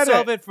 I we'll read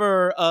solve it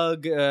for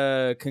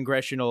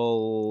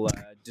congressional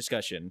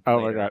discussion. Oh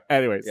later. my God!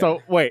 Anyway, Yeah.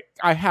 so wait,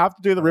 I have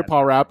to do the Go ahead.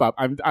 RuPaul wrap up.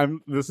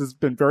 I'm. This has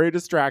been very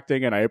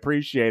distracting, and I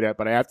appreciate it,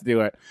 but I have to do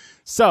it.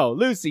 So,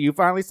 Lucy, you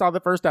finally saw the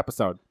first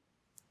episode.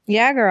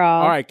 Yeah, girl.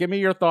 All right, give me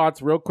your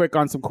thoughts real quick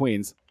on some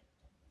queens.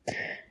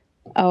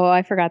 Oh,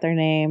 I forgot their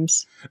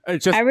names.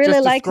 Just, I really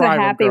just liked the describe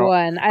 'em, happy girl.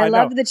 one. I I know.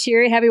 loved the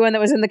cheery happy one that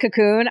was in the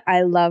cocoon.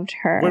 I loved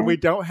her. When we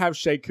don't have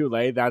Shea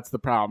Coulee, that's the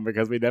problem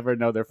because we never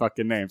know their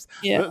fucking names.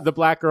 Yeah. The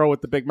black girl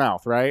with the big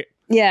mouth, right?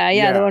 yeah,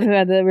 Yeah. the one who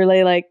had the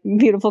really like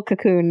beautiful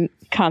cocoon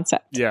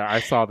concept. Yeah, I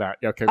saw that.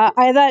 Yeah, okay.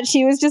 I thought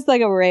she was just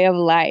like a ray of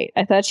light.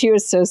 I thought she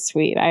was so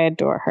sweet. I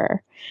adore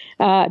her.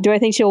 Do I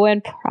think she'll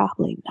win?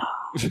 Probably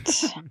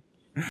not.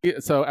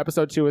 So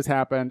episode 2 has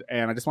happened,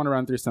 and I just want to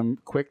run through some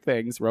quick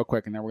things real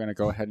quick, and then we're going to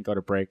go ahead and go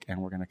to break, and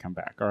we're going to come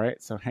back. All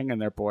right? So hang in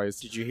there, boys.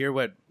 Did you hear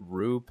what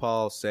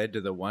RuPaul said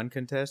to the one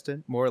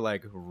contestant? More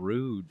like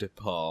rude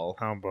Paul.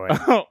 Oh boy.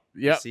 Oh,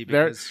 yep. See,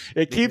 There, because-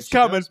 it because keeps she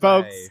coming, goes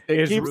by folks.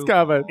 It keeps RuPaul.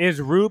 coming. Is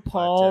But,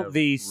 RuPaul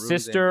the rude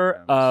sister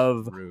then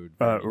becomes of rude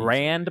very easily.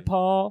 Rand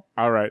Paul?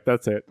 All right,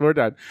 that's it. We're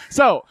done.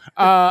 So,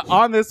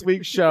 on this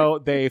week's show,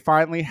 they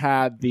finally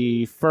had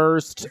the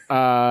first.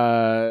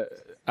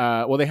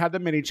 Well, they had the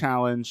mini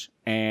challenge,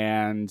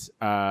 and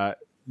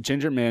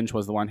Ginger Minge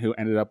was the one who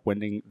ended up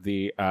winning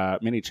the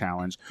mini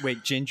challenge.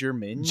 Wait, Ginger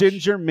Minge?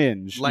 Ginger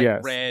Minge, Like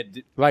yes,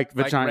 red, like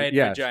like vagina, red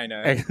yes.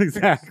 vagina.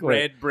 Exactly.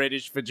 Red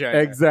British vagina.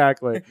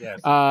 Exactly.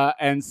 Yes.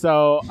 And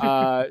so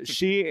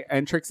she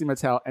and Trixie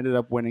Mattel ended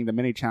up winning the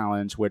mini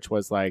challenge, which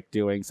was like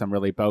doing some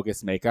really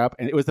bogus makeup.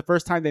 And it was the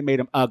first time they made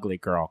him ugly,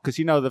 girl. Because,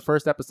 you know, the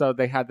first episode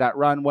they had that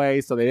runway,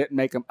 so they didn't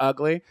make him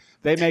ugly.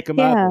 They make him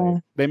Yeah.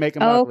 ugly. They make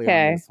him ugly on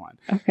Okay. this one.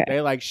 Okay.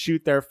 They like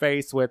shoot their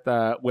face with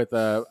a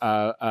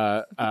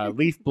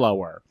leaf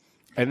blower.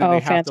 And then Oh, they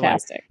have to like,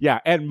 fantastic. yeah.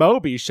 And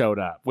Moby showed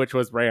up, which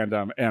was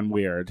random and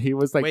weird. He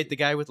was like, Wait, the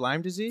guy with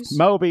Lyme disease?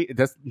 Moby,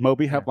 does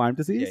Moby have Lyme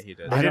disease? Yeah, he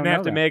does. I They don't didn't know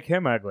have to that. make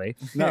him ugly.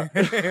 No.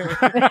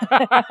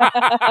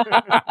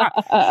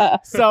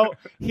 So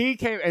he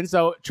came, and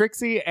so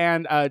Trixie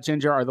and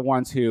Ginger are the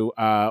ones who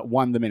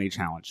won the mini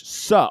challenge.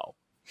 So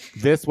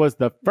this was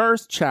the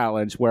first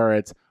challenge where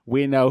it's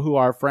we know who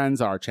our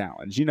friends are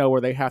challenge. You know,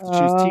 where they have to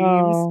choose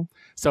teams. Oh.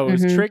 So it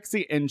was Mhm.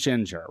 Trixie and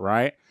Ginger,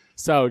 right?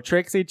 So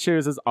Trixie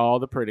chooses all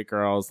the pretty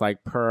girls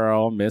like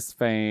Pearl, Miss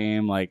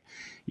Fame, like,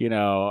 you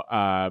know,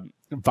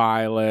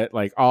 Violet,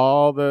 like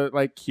all the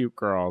like cute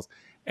girls.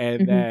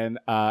 And Mhm. then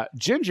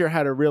Ginger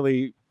had a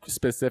really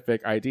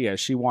specific idea.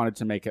 She wanted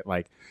to make it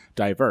like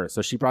diverse.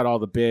 So she brought all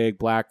the big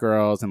black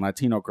girls and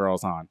Latino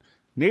girls on.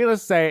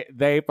 Needless to say,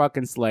 they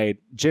fucking slayed.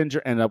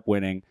 Ginger ended up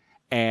winning.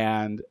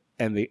 And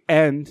in the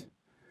end,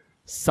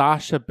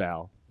 Sasha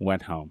Bell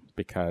went home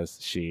because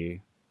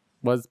she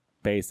was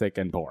basic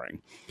and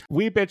boring.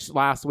 We bitched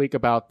last week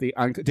about the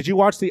did you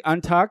watch the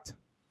Untucked?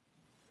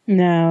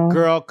 No.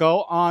 Girl,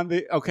 go on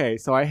the okay,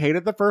 so I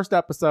hated the first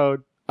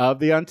episode of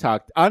the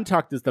Untucked.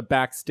 Untucked is the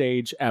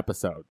backstage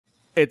episode.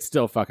 It's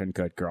still fucking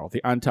good, girl.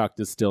 The Untucked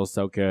is still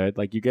so good.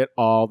 Like, you get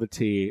all the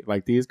tea.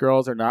 Like, these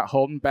girls are not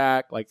holding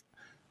back. Like,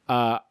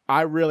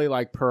 I really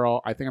like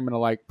Pearl. I think I'm gonna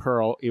like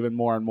Pearl even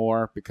more and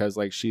more because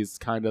like she's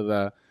kind of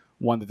the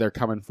one that they're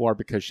coming for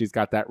because she's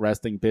got that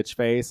resting bitch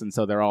face, and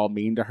so they're all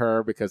mean to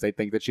her because they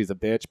think that she's a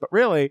bitch. But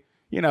really,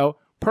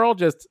 Pearl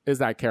just is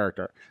that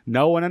character.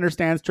 No one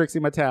understands Trixie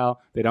Mattel.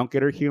 They don't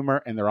get her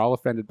humor, and they're all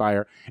offended by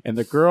her. And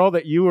the girl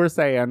that you were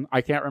saying,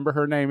 I can't remember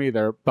her name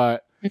either,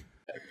 but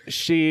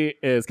she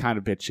is kind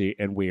of bitchy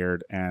and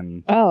weird.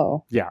 And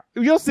yeah,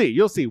 you'll see.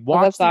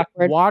 Watch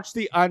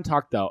the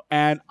Untucked though.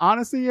 And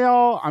honestly,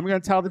 y'all, I'm going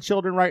to tell the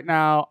children right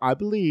now, I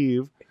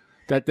believe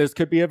that this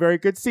could be a very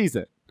good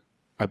season.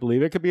 I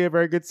believe it could be a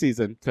very good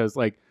season because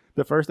like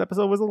the first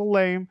episode was a little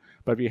lame,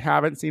 but if you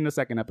haven't seen the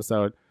second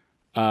episode,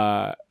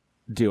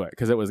 do it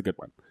because it was a good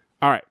one.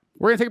 All right,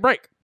 we're gonna take a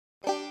break.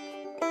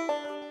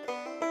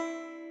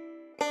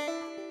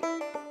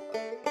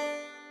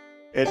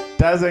 It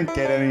doesn't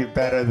get any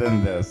better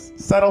than this.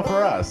 Settle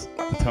for us,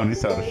 the Tony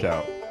Soto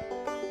Show,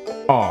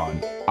 on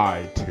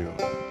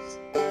iTunes.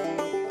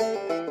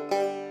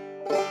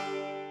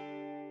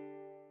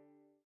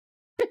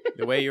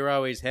 The way you're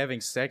always having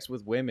sex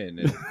with women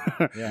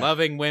and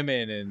loving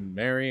women and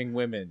marrying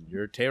women.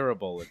 You're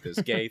terrible at this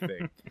gay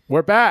thing.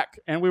 We're back,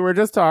 and we were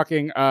just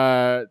talking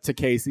to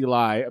Casey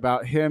Lai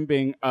about him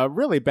being a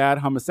really bad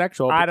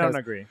homosexual. I don't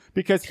agree.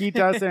 Because he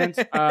doesn't...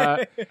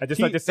 I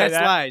just like to say that's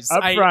that lies.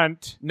 up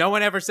front. No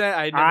one ever said...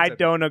 I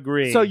don't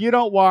agree. So you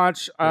don't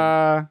watch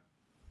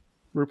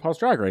RuPaul's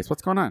Drag Race.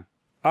 What's going on?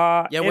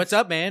 Yeah, what's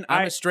up, man?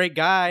 I'm a straight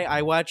guy.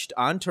 I watched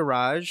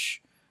Entourage.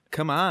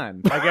 Come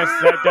on. I guess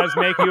that does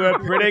make you a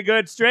pretty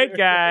good straight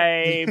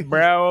guy,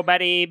 bro,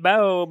 buddy,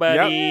 bo,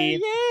 buddy.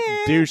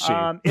 Yeah.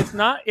 Douchey.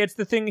 It's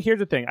the thing. Here's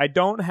the thing. I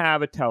don't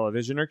have a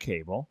television or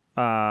cable.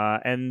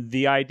 And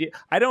the idea,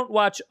 I don't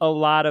watch a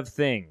lot of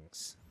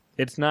things.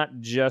 It's not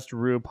just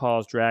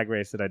RuPaul's Drag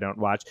Race that I don't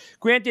watch.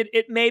 Granted,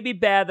 it may be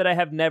bad that I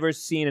have never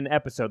seen an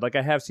episode. Like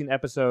I have seen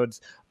episodes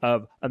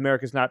of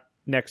America's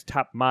Next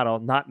Top Model,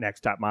 not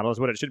Next Top Model is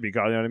what it should be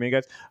called. You know what I mean,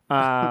 guys?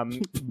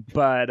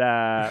 But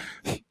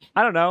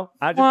I don't know.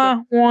 I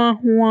just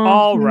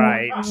all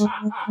right.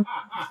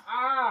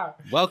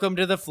 Welcome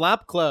to the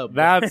Flop Club.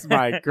 That's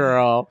my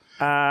girl.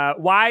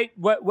 Why?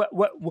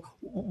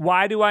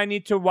 Why do I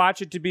need to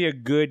watch it to be a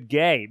good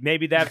gay?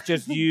 Maybe that's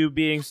just you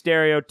being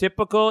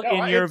stereotypical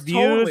in your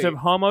views of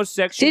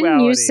homosexuality.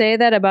 Didn't you say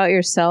that about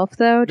yourself,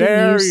 though?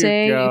 Didn't you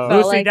say you felt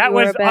Lucy, like that you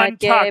were was a bad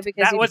gay Untucked.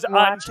 because That you was didn't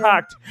watch it?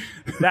 Untucked.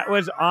 That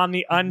was on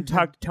the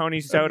Untucked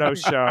Tony Soto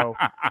show.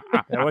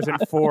 That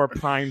wasn't for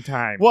prime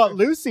time. Well,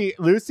 Lucy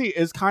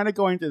is kind of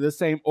going through the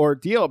same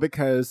ordeal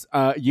because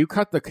you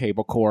cut the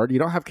cable cord. You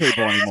don't have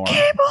cable anymore.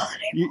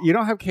 You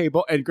don't have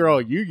cable. And girl,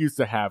 you used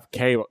to have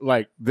cable.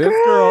 Like this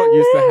girl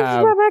used to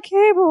have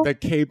the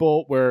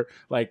cable where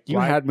like you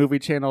had movie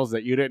channels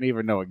that you didn't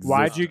even know existed.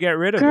 Why'd you get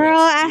rid of Girl,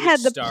 it? I had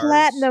the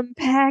platinum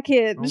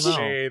package. Oh, no.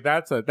 Hey,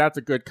 that's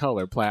a good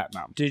color,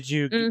 platinum. Did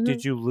you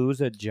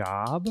lose a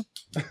job?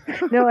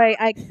 No,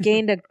 I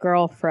gained a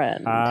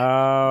girlfriend.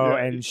 Oh,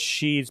 and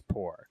she's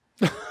poor.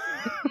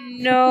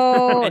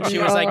 No. And she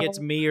was like, it's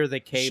me or the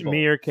cable.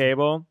 Me or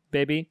cable,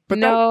 baby. But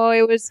no,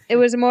 it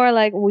was more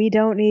like we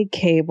don't need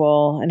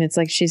cable, and it's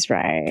like she's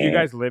right. Do you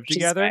guys live She's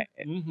together? right.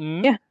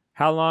 Mm-hmm. Yeah.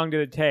 How long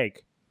did it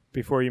take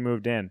before you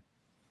moved in?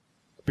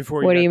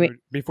 Before What do you mean?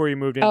 Before you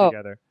moved in Oh.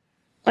 together.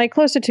 Like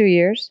close to 2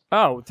 years.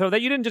 Oh, so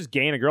that you didn't just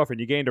gain a girlfriend;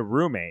 you gained a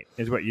roommate,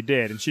 is what you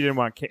did, and she didn't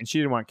want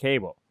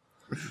cable.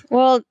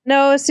 Well,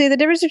 no, see, the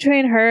difference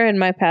between her and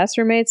my past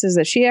roommates is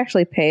that she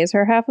actually pays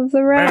her half of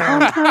the rent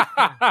on time,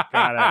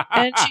 Got it.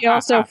 and she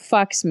also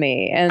fucks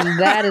me, and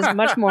that is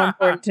much more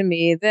important to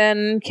me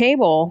than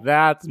cable.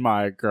 That's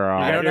my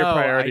girl. I don't your know.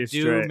 I priorities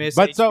do straight. miss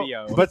But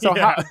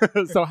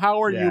HBO.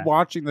 how are you Yeah.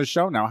 watching the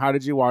show now? How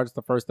did you watch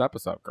the first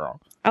episode, girl?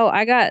 Oh,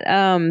 I got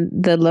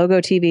the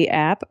Logo TV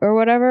app or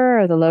whatever,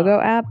 or the Logo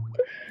app,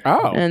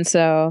 Oh, and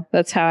so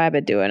that's how I've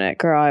been doing it,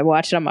 girl. I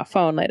watch it on my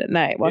phone late at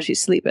night while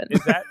she's sleeping. Is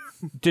that?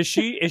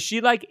 Is she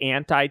like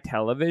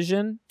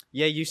anti-television?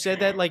 Yeah, you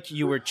said that like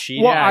you were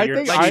cheating. Well, I you're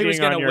think like she cheating was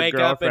going on to your wake up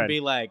and girlfriend. be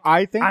like,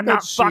 I think I'm that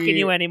not fucking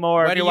you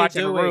anymore. What If you're are you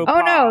watching doing?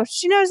 RuPaul. Oh no,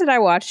 she knows that I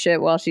watch it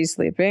while she's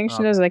sleeping. She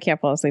Okay. knows that I can't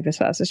fall asleep as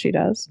fast as she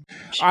does.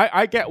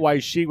 I get why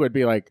she would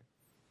be like,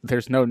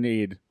 there's no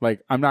need.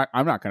 Like, I'm not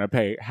going to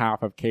pay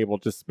half of cable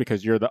just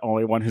because you're the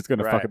only one who's going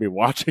to Right. fucking be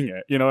watching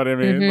it. You know what I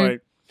mean? Mhm.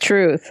 Like,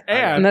 Truth.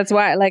 and that's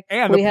why, like,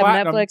 and we the have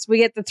platinum- Netflix. We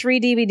get the 3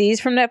 DVDs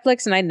from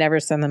Netflix, and I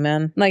never send them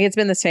in. Like, it's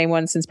been the same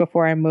one since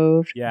before I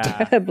moved.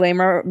 Yeah.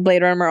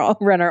 Blade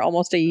Runner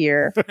almost a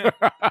year.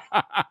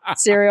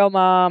 Serial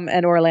Mom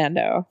and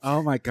Orlando.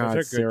 oh my are God,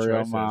 good Serial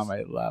choices. Mom,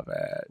 I love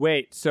it.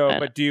 Wait, so I know.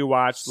 but do you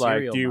watch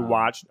Serial Mom.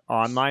 watch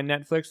online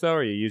Netflix though?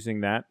 Are you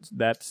using that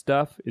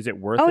stuff? Is it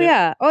worth Oh it?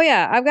 yeah.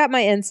 I've got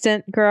my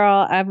instant,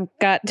 girl. I've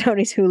got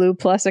Tony's Hulu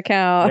Plus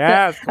account.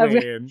 Yes, I've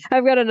got- queen.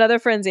 I've got another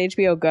friend's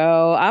HBO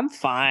Go. I'm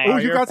fine. Oh,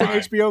 you you're got some fine.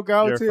 HBO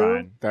Go You're too?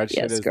 fine. That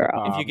shit Yes, is girl. the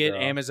bomb, if you get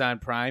girl. Amazon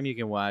Prime, you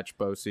can watch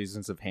both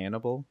seasons of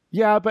Hannibal.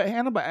 Yeah, but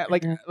Hannibal,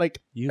 like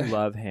You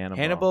love Hannibal.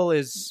 Hannibal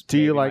is Do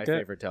you maybe like my it?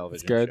 favorite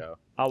television good. show.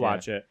 I'll Yeah.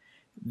 watch it.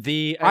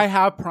 I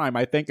have Prime,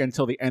 I think,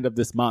 until the end of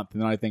this month,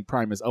 and then I think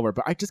Prime is over.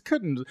 But I just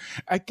couldn't.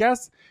 I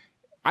guess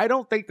I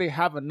don't think they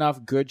have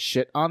enough good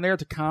shit on there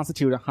to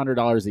constitute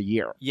 $100 a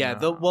year. Yeah.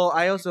 No.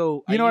 I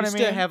also You know what I used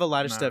to mean? have a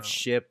lot of stuff No.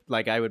 shipped.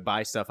 Like I would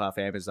buy stuff off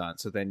Amazon,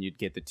 so then you'd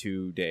get the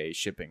 2-day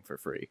shipping for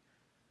free.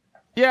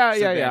 Yeah, So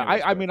yeah, then yeah. it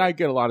was I mean, worth I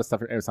get a lot of stuff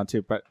from Amazon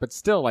too, but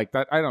still, like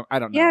that, I don't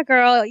know. Yeah,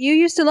 girl, you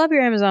used to love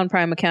your Amazon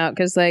Prime account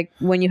because, like,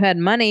 when you had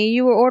money,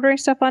 you were ordering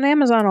stuff on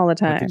Amazon all the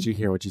But time. did you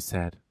hear what you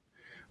said?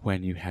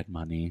 When you had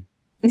money.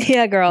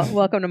 Yeah, girl,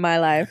 welcome to my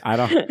life.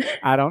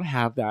 I don't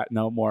have that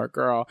no more,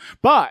 girl.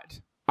 But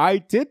I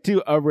did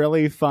do a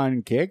really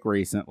fun gig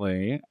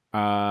recently.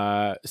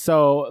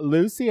 So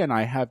Lucy and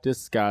I have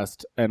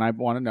discussed, and I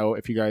want to know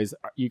if you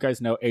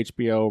guys know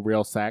HBO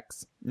Real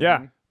Sex.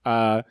 Yeah.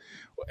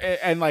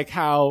 And like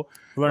how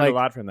Learned like, a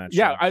lot from that.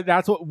 yeah, show.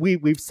 that's what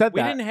we've said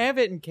We that. didn't have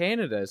it in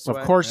Canada, so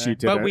Of course you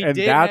did, but we and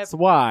did that's have-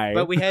 why.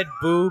 But we had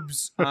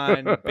boobs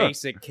on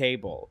basic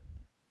cable.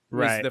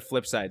 Was Right. the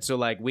flip side. So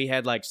like we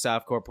had like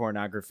softcore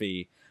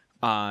pornography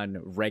on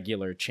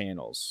regular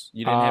channels.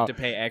 You didn't have to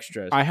pay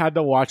extras. I had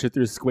to watch it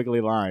through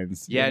squiggly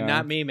lines. you Yeah, know?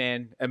 not me,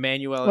 man.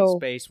 Emmanuel in Oh.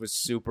 space was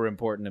super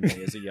important to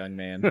me as a young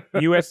man.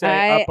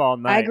 USA Up All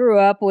Night. I grew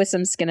up with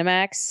some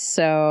Skinamax,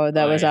 so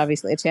that was Nice.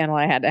 obviously a channel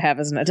I had to have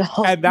as an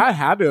adult. And that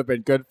had to have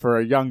been good for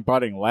a young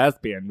budding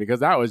lesbian because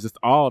that was just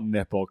all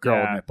girl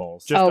Yeah.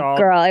 nipples. Just oh, all-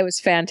 girl, it was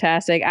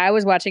fantastic. I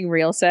was watching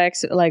Real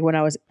Sex like when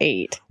I was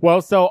 8.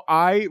 Well, so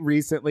I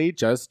recently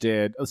just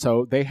did.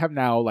 So they have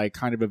now like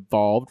kind of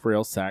evolved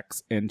Real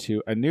Sex into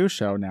a new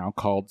show now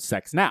called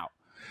Sex Now.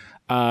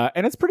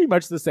 And it's pretty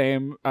much the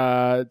same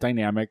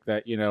dynamic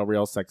that,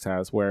 Real Sex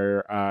has,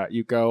 where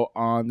you go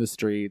on the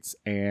streets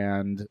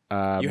and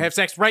You have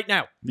sex right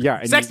now. yeah,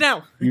 and Sex you, now.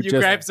 you You just-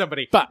 grab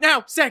somebody. Fuck.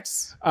 Now,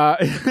 sex.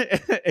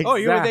 Exactly. Oh,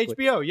 you're with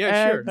HBO.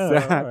 Yeah, sure. Oh, all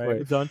right. Exactly.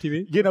 It's on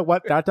TV. You know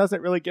what? That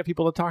doesn't really get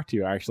people to talk to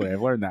you. Actually,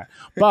 I've learned that.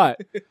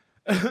 But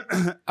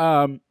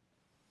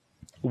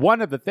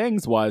one of the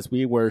things was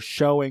we were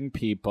showing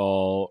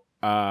people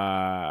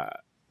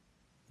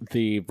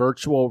the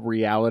virtual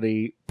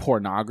reality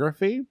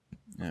pornography.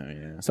 Oh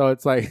yeah. So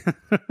it's like,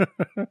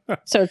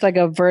 So it's like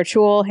a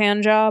virtual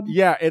hand job.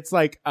 yeah, it's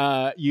like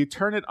you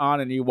turn it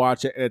on and you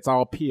watch it, and it's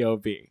all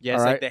POV. Yeah, it's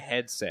all like right? the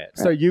headset.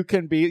 So you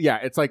can be, yeah,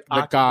 it's like the What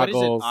is it?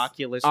 goggles.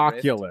 Oculus. Rift?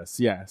 Oculus,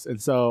 yes.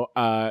 And so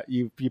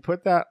you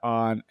put that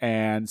on,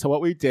 and so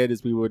what we did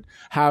is we would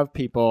have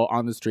people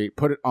on the street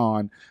put it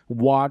on,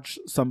 watch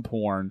some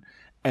porn,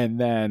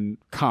 and then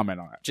comment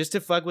on it. Just to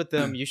fuck with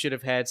them, you should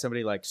have had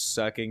somebody like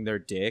sucking their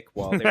dick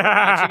while they were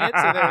watching it.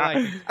 So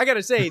they're like, I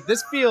gotta say,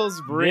 this feels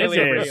really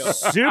this real. is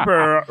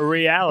super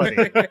reality.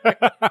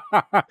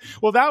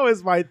 Well, that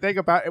was my thing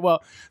about it.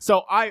 Well,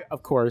 so I,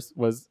 of course,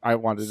 I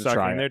wanted to try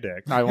Sucking it. their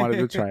dick. I wanted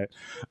to try it,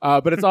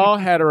 but it's all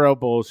hetero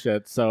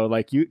bullshit. So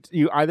like you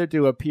either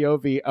do a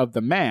POV of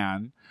the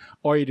man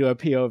or you do a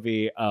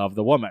POV of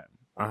the woman.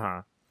 Uh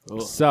huh.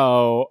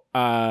 So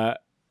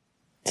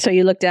So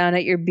you look down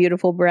at your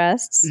beautiful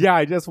breasts. yeah,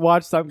 I just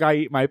watched some guy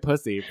eat my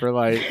pussy for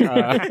like. You're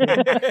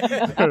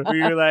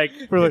like,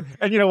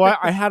 And you know what?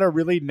 I had a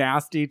really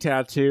nasty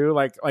tattoo,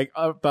 like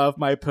above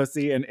my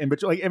pussy and in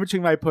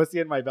between my pussy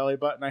and my belly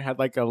button. I had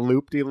like a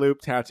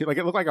loop-de-loop tattoo, like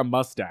it looked like a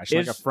mustache,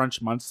 like a French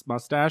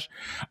mustache.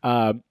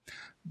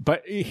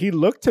 But he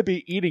looked to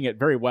be eating it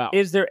very well.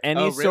 is there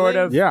any Oh, sort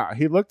really? of Yeah,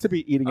 he looked to be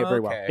eating it very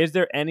well. Okay. Is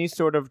there any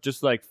sort of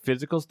just like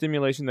physical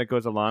stimulation that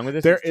goes along with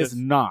this? There It's is just-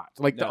 not.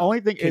 Like the No. only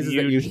thing Can is that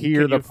you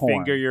hear can the you porn.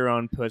 finger your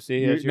own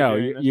pussy. As you're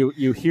doing this?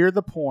 You hear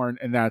the porn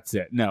and that's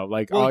it. No,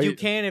 like Well, all you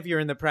can if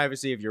you're in the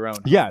privacy of your own.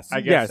 Yes,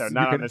 I guess yes, so, you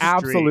not on can the street.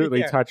 absolutely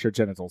Yeah. touch your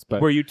genitals,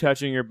 but Were you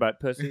touching your butt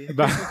pussy?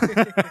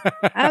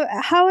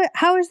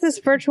 How is this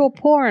virtual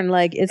porn?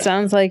 Like, it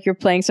sounds like you're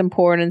playing some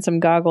porn in some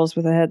goggles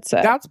with a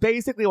headset. that's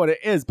basically what it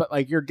is. But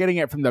like you're getting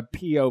it from the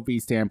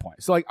POV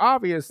standpoint. So like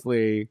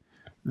obviously,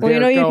 well, you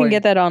they're know, you going- can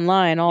get that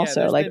online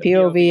also. there's Like, been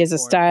POV POV is a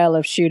porn. style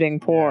of shooting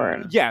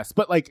porn. Yes,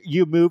 but like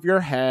you move your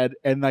head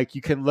and like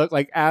you can look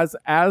like as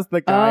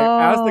the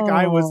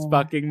guy was Oh.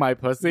 fucking my You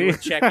pussy. were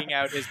checking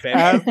out his As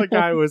bed. the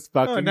guy was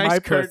fucking Oh, nice my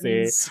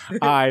curtains.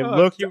 pussy, I Oh,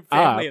 looked cute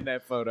family up. in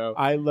that photo.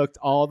 I looked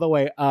all the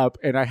way up,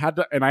 and I had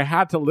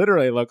to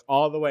literally look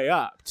all the way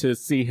up to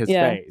see his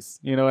Yeah. face.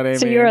 You know what I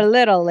So mean? you're a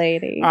little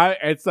lady.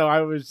 So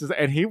I was just,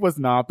 and he was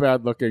not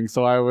bad looking.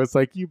 So I was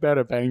like, "You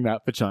better bang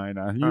that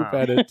vagina. You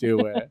better do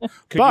it."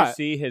 Could But- you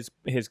see his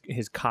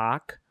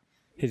cock?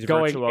 His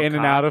Going virtual in and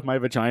cock? out of my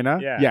vagina.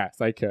 Yeah. Yes,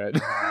 I could.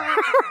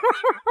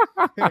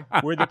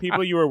 Were the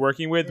people you were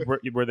working with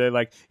were they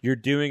like, you're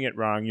doing it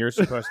wrong? You're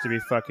supposed to be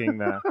fucking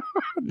the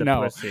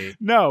No. pussy.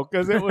 No,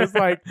 because it was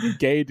like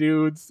gay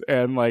dudes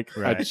and like a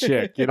Right.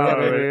 chick. You know Oh, what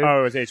I mean?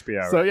 it was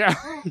HBO. So yeah,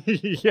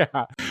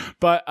 yeah.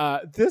 But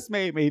this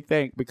made me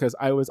think because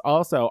I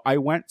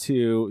went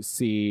to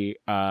see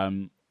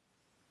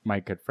my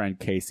good friend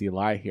Casey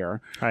Lai here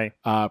Hi,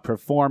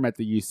 perform at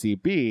the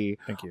UCB.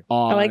 thank you.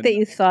 On, I like that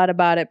you thought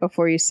about it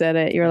before you said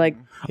it. You're like,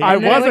 I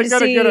And then I wasn't went to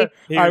gonna get it.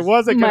 see I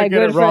wasn't gonna my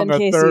get it good wrong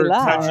friend a Casey third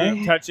Lai.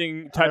 time.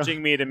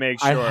 touching me to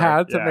make sure. I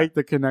had to Yeah. make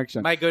the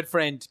connection. My good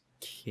friend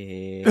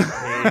Kay.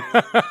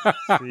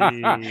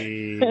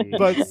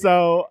 But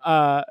so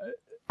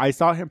I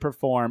saw him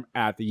perform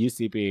at the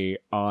UCB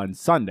on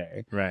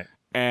Sunday, Right.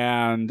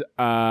 and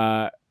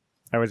I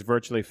was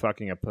virtually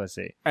fucking a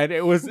pussy.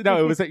 it was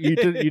you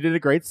did a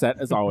great set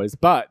as always,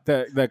 but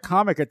the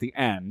comic at the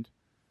end,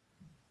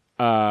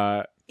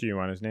 Do you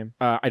want his name?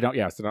 I don't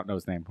know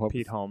his name.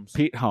 Pete Holmes.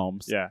 Pete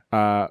Holmes. Yeah.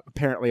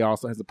 Apparently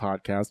also has a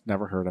podcast.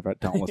 Never heard of it.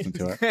 Don't listen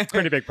to it.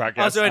 Pretty big podcast.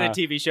 Also in a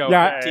TV show,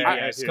 yeah,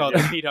 TBS called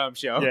The Pete Holmes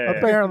Show. Yeah.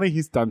 Apparently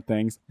he's done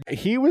things.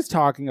 He was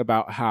talking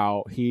about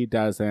how he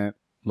doesn't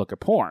look at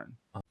porn.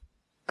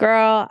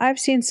 Girl, I've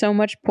seen so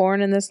much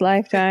porn in this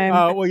lifetime.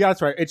 Well, yeah,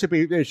 that's right. It should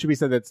be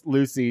said that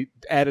Lucy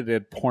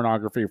edited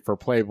pornography for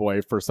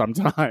Playboy for some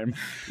time.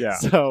 Yeah.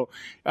 So,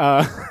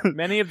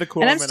 Many of the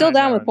cool and I'm women still I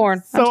down know- with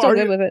porn. so I'm still are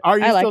good you, with it. Are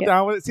you I like still it.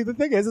 down with it? See, the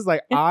thing is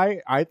like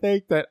I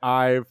think that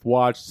I've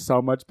watched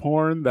so much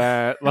porn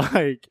that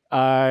like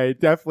I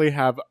definitely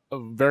have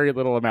very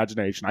little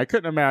imagination. I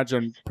couldn't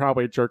imagine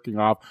probably jerking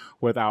off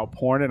without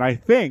porn. And I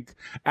think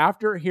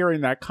after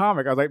hearing that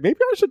comic, I was like, maybe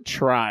I should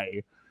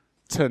try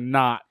to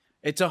not.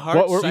 It's a hard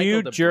What were- cycle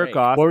You to jerk break.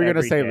 off. What were you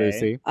every gonna say, day.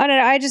 Lucy? I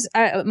don't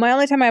know. My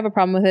only time I have a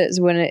problem with it is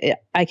when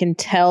I can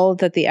tell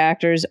that the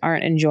actors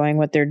aren't enjoying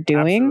what they're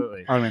doing.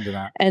 Absolutely. I'm into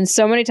that. And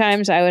so many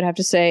times I would have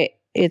to say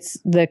it's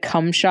the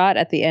cum shot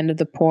at the end of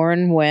the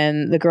porn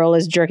when the girl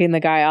is jerking the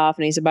guy off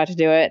and he's about to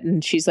do it.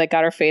 And she's like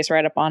got her face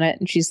right up on it.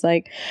 And she's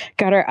like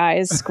got her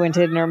eyes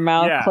squinted and her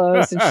mouth Yeah.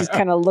 closed. And she's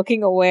kind of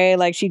looking away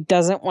like she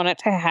doesn't want it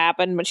to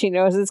happen, but she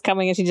knows it's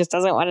coming and she just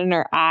doesn't want it in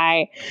her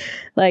eye.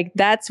 Like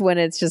that's when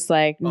it's just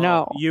like,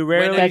 no. You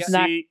rarely That's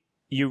not- see.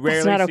 You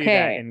that's rarely not see okay.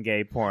 that in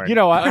gay porn. You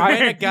know what?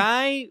 When a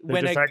guy, They're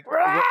when just a, like,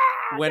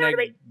 when a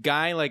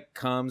guy like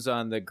comes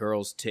on the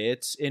girl's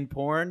tits in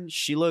porn,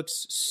 she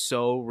looks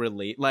so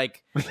relieved.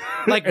 Like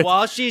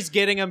while she's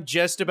getting him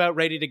just about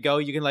ready to go,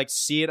 you can like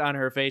see it on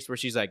her face where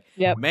she's like,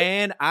 Yep.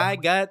 "Man, I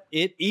got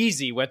it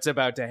easy. What's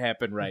about to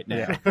happen right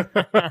now?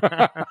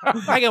 Yeah.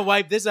 I can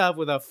wipe this off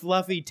with a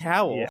fluffy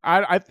towel." Yeah.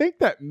 I think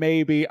that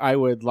maybe I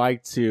would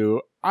like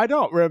to. I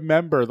don't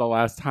remember the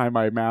last time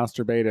I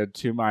masturbated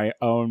to my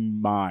own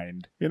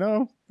mind, you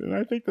know? And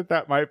I think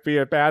that might be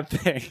a bad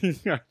thing.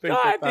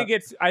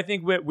 I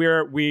think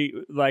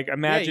we like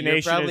imagination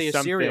you're probably is a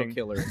something. serial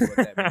killer. Is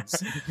what that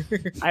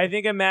means. I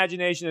think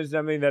imagination is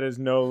something that is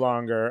no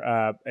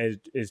longer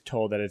is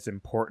told that it's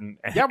important.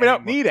 Yeah, we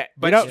don't need it.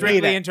 We But don't need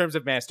strictly it. in terms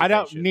of I masturbation.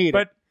 don't need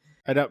But it.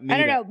 I don't need I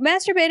don't it. know.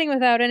 Masturbating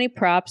without any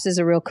props is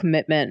a real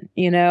commitment.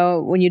 You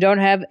know, when you don't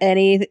have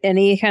any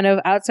kind of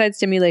outside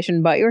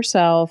stimulation but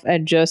yourself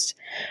and just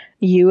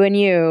you and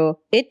you,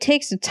 it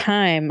takes a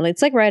time.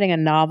 It's like writing a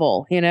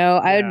novel. You know,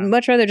 I would Yeah.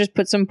 much rather just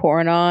put some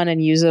porn on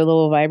and use a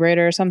little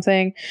vibrator or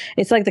something.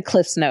 It's like the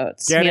Cliff's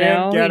Notes. Get you in,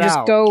 know, get you just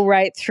out. go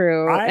right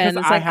through, 'Cause and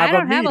it's I like have I a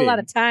don't have a lot meeting.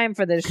 of time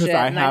for this 'Cause shit,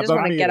 I and I have just a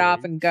want to get meeting.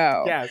 off and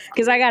go. Yes.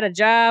 Because I got a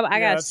job, I Yeah,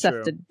 got that's stuff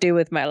true. to do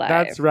with my life.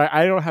 That's right.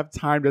 I don't have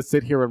time to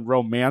sit here and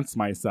romance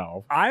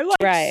myself. I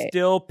like Right.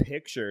 still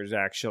pictures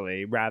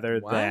actually rather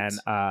What? than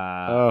Ugh.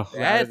 rather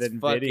That's than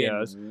fucking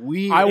videos.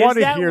 weird. I want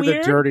to that hear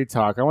weird? the dirty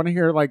talk. I want to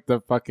hear like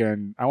the fucking.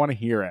 I want to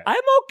hear it. I'm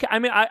okay. I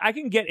mean, I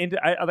can get into.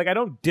 I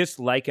don't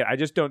dislike it. I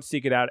just don't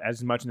seek it out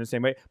as much in the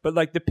same way. But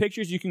like the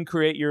pictures, you can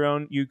create your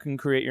own. You can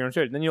create your own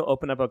stories. Then you'll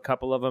open up a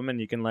couple of them, and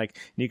you can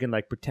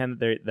pretend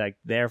that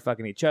they're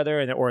fucking each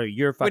other, and or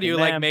you're fucking. What are you them.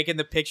 like making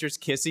the pictures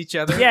kiss each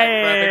other? Yeah, Like,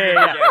 yeah, rubbing yeah, them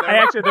yeah, yeah. together? I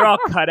actually, they're all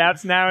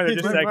cutouts now, and they're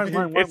just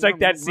like it's like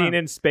that scene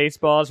in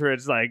Spaceballs where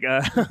it's like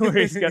where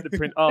he's got the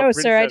print. Oh, No,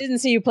 sir, I princess. didn't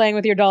see you playing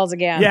with your dolls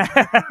again. Yeah.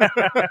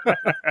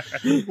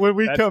 When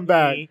we That's come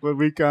back, me.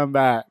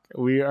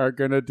 we are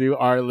going to do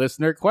our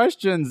listener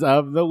questions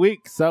of the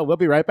week. So we'll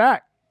be right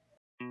back.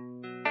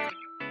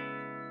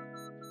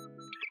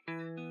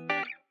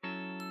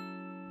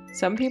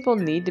 Some people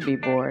need to be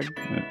bored,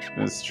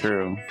 It's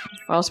true.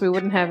 or else we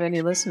wouldn't have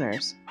any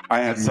listeners. I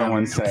had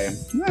someone say,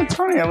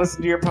 Tony, I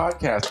listened to your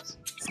podcast.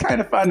 It's kind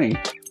of funny.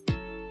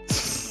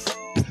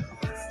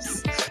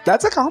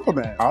 That's a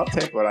compliment. I'll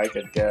take what I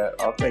could get.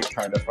 I'll take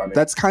kind of funny.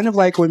 That's kind of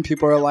like when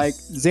people are like,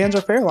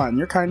 Xandra Fairlawn,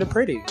 you're kind of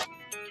pretty.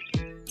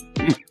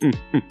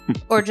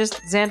 Or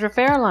just Xandra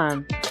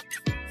Fairlawn.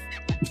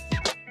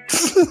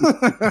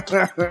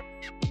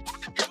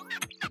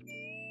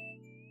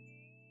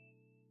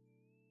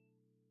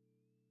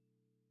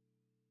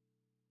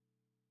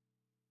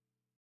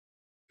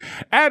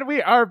 And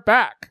we are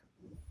back.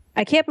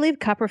 I can't believe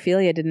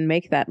Copperphilia didn't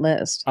make that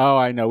list. Oh,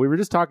 I know. We were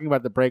just talking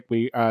about the break.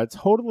 We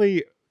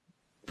totally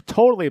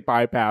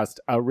bypassed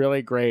a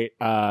really great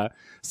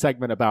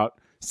segment about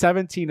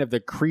 17 of the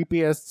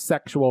creepiest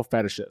sexual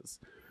fetishes.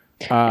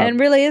 And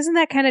really, isn't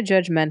that kind of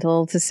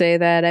judgmental to say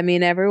that? I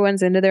mean,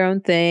 everyone's into their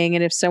own thing,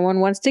 and if someone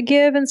wants to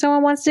give and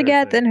someone wants to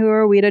get, then who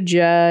are we to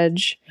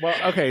judge? Well,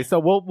 okay. So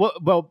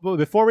well,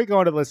 before we go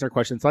into listener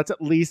questions, let's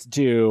at least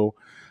do.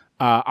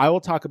 I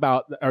will talk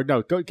about, or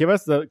no, give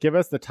us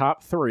the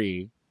top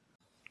three.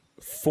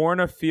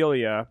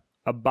 Fornophilia,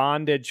 a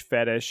bondage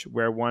fetish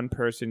where one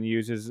person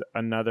uses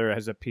another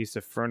as a piece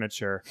of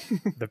furniture.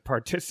 The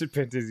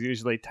participant is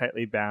usually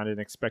tightly bound and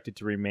expected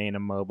to remain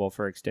immobile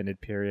for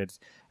extended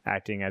periods,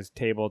 acting as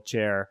table,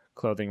 chair,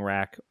 clothing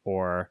rack,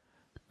 or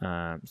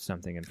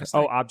something. That's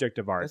not- object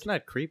of art. That's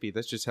not creepy.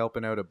 That's just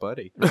helping out a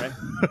buddy. Right?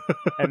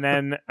 And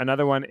then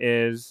another one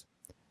is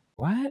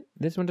what?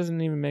 This one doesn't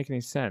even make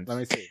any sense. Let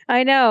me see.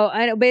 I know.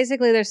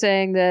 Basically, they're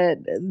saying that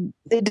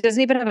it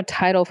doesn't even have a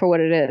title for what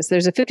it is.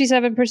 There's a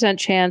 57%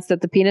 chance that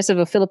the penis of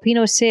a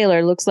Filipino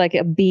sailor looks like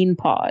a bean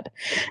pod.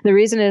 The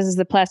reason is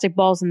the plastic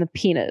balls in the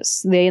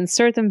penis. They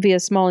insert them via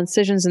small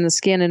incisions in the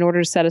skin in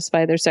order to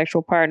satisfy their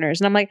sexual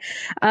partners. And I'm like,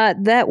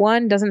 that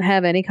one doesn't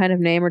have any kind of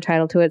name or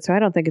title to it, so I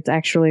don't think it's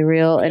actually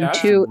real. And That's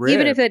two,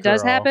 even if ripped, it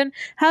does girl. happen,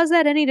 how's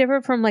that any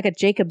different from like a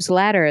Jacob's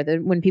ladder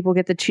that when people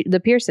get the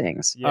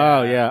piercings?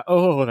 Oh yeah.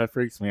 Oh, that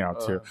freaks me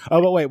out too.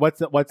 Oh, but wait, what's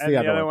the And other the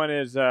other one? one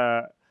is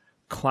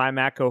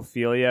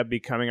climacophilia,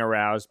 becoming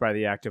aroused by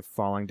the act of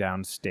falling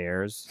down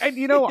stairs. And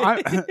you know,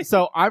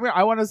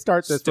 I want to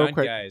start this real Stunt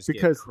quick guys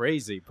because get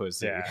crazy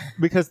pussy.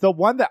 because the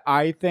one that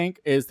I think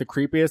is the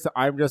creepiest,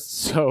 I'm just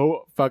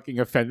so fucking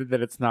offended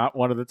that it's not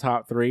one of the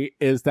top 3,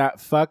 is that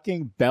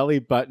fucking belly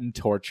button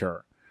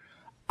torture.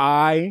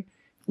 I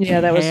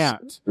Yeah, that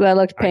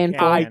looked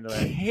painful. I handle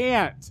it.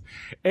 can't.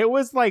 It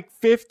was like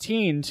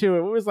 15 too.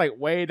 It was like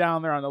way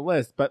down there on the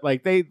list, but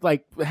like they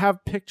like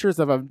have pictures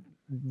of a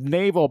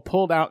navel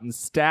pulled out and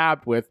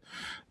stabbed with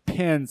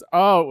pins.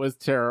 Oh, it was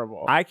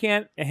terrible. I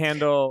can't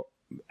handle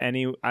I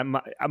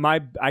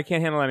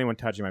can't handle anyone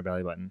touching my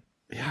belly button.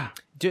 yeah.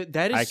 Dude,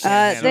 that I is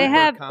can't They handle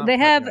have super they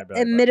have my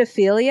belly button.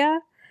 emmetophilia,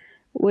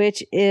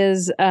 which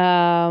is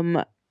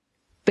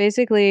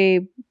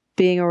basically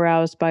being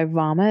aroused by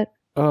vomit.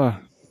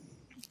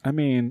 I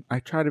mean,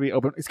 I try to be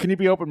open. Can you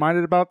be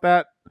open-minded about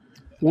that,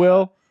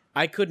 Will?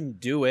 I couldn't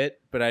do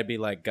it, but I'd be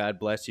like, God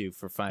bless you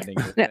for finding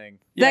the thing.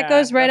 That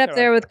goes right that's up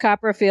there with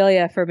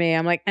coprophilia for me.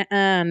 I'm like,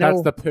 no.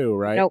 That's the poo,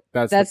 right? Nope.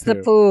 That's the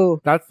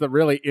poo. That's the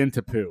really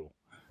into poo.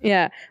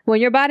 Yeah.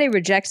 When your body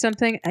rejects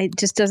something, it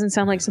just doesn't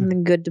sound like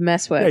something good to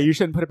mess with. Yeah, you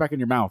shouldn't put it back in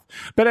your mouth.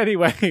 But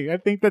anyway, I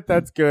think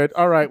that's good.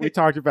 All right, we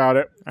talked about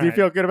it. Do you right.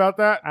 feel good about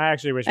that? I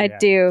actually wish we I had.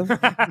 do.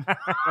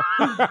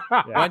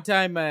 Yeah. One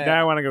time,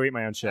 Now I want to go eat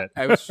my own shit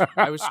I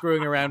was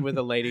screwing around with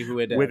a lady who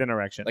had with an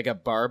erection. like a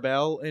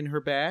barbell in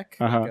her back,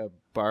 like a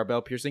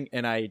barbell piercing,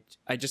 and I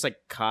just like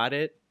caught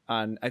it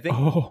on I think,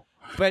 Oh.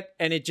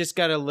 and it just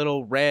got a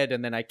little red,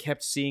 and then I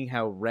kept seeing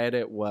how red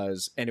it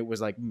was, and it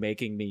was like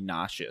making me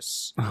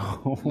nauseous.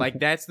 Like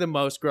that's the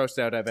most grossed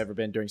out I've ever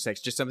been during sex.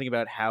 Just something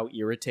about how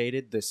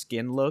irritated the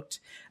skin looked,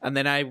 and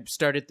then I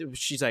started.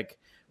 She's like,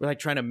 we're like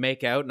trying to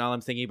make out, and all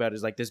I'm thinking about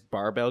is like this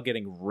barbell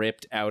getting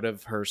ripped out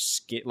of her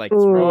skin, like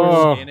through Ooh.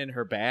 her skin and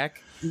her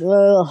back. Ugh.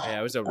 Yeah,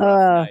 it was a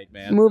rough night,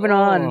 man. Moving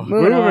on. Oh,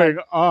 Moving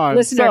on.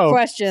 Listen to our So,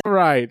 question.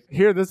 Right.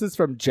 Here, this is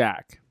from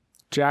Jack.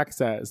 Jack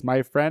says,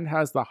 my friend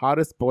has the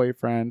hottest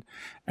boyfriend,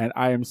 and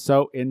I am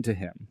so into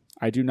him.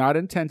 I do not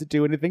intend to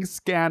do anything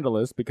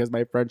scandalous because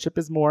my friendship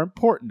is more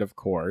important, of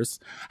course.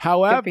 Good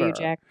However, for you,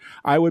 Jack.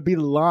 I would be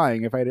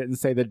lying if I didn't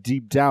say that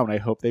deep down I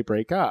hope they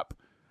break up.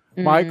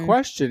 My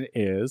question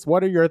is,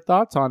 what are your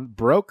thoughts on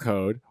bro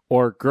code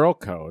or girl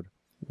code,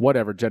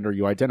 whatever gender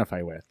you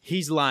identify with?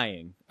 He's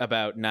lying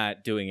about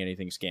not doing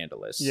anything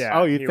scandalous. Yeah.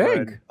 Oh, you he think?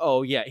 would.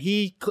 Oh yeah.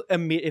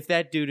 If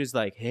that dude is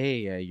like,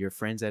 hey, your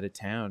friend's out of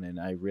town, and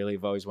I really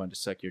have always wanted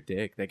to suck your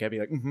dick, that guy'd be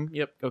like,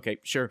 yep, okay,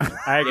 sure.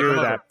 I agree Yeah, with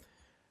come that. over.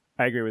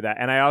 I agree with that.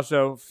 And I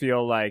also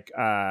feel like,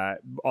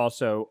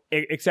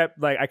 except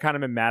like I kind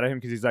of am mad at him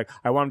because he's like,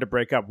 I want him to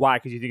break up. Why?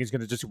 Because you think he's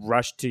going to just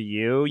rush to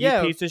you,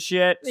 Yeah. you piece of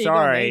shit? You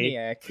Sorry.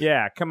 maniac.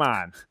 Yeah, come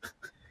on.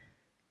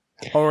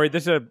 Or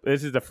this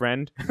is a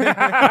friend.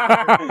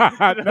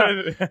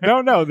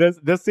 No.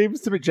 This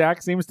seems to be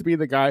Jack seems to be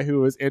the guy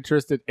who is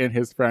interested in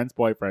his friend's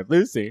boyfriend.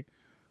 Lucy,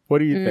 what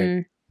do you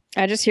think?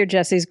 I just hear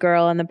Jesse's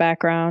girl in the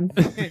background.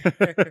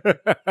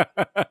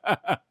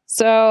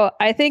 So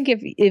I think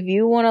if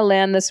you want to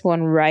land this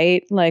one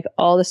right, like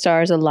all the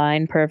stars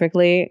align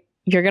perfectly,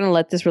 you're going to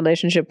let this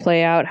relationship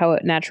play out how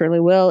it naturally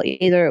will.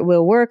 Either it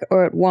will work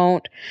or it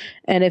won't.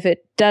 And if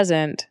it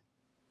doesn't,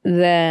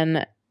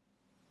 then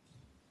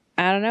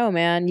I don't know,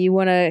 man. You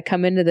want to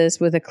come into this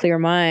with a clear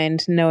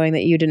mind, knowing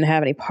that you didn't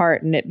have any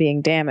part in it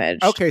being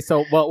damaged. Okay,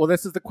 so well,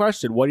 this is the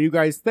question. What do you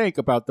guys think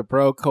about the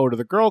bro code or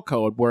the girl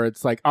code, where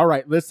it's like, all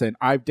right, listen,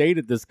 I've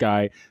dated this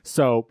guy,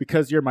 so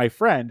because you're my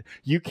friend,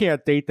 you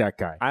can't date that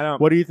guy. I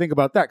don't. What do you think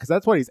about that? Because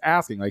that's what he's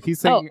asking. Like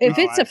he's saying, If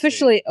it's I see.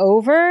 officially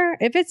over,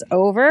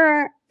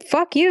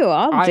 fuck you.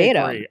 I'll I date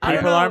agree. him. I don't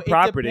People know, aren't it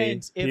property.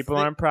 depends. If People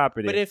the- aren't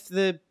property. But if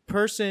the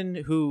person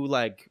who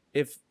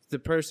if the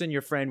person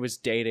your friend was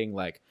dating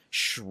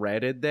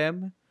shredded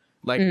them,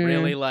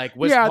 really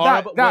was yeah,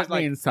 horrible, that was,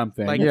 like, means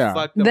something. like yeah.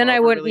 fucked them Then I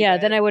over wouldn't. really Yeah,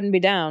 bad. then I wouldn't be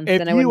down. If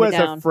then I you wouldn't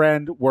as be down. a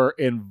friend were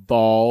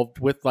involved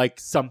with like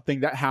something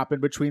that happened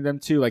between them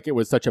two, like it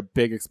was such a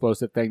big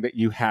explosive thing that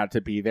you had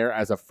to be there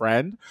as a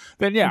friend,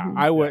 then yeah,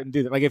 I wouldn't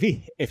do that. Like if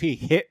he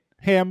hit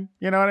him,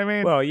 you know what I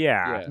mean? well,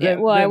 yeah. Yeah.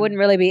 I then- wouldn't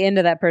really be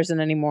into that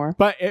person anymore.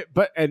 But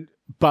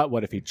But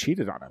what if he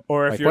cheated on him?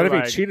 Or if like, you're what if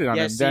like- he cheated on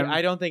Yeah, him? see, Then,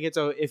 I don't think it's.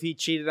 If he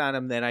cheated on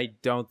him, then I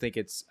don't think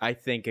it's. I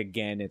think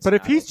again, it's. but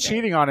if not he's okay.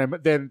 cheating on him,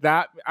 then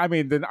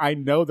then I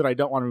know that I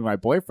don't want to be my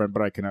boyfriend,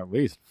 but I can at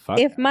least fuck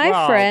If him. my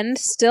Well- friend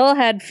still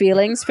had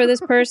feelings for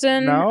this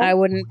person, No? I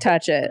wouldn't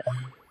touch it.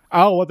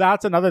 Oh, well,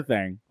 that's another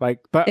thing. Like,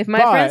 but If my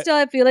friend still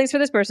had feelings for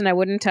this person, I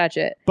wouldn't touch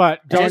it.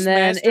 but don't, Just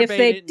And then if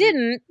they masturbate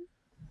didn't,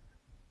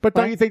 but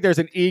don't what? you think there's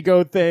an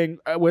ego thing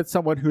with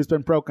someone who's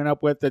been broken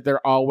up with that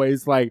they're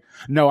always like,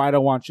 no, I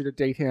don't want you to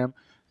date him.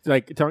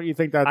 Like, don't you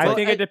think that's? I like,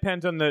 think it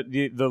depends on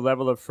the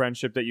level of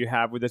friendship that you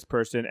have with this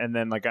person, and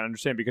then like I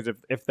understand because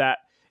if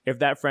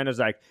that friend is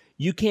like,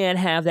 you can't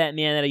have that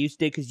man that I used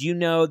to date because you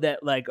know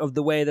that like of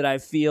the way that I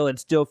feel and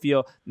still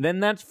feel, then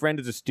that friend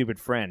is a stupid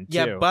friend too.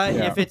 Yeah, but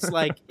Yeah. if it's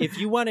like if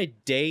you want to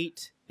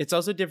date, it's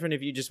also different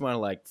if you just want to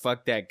like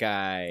fuck that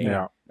guy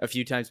Yeah. a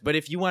few times. But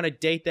if you want to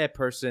date that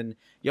person,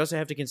 you also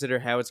have to consider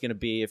how it's going to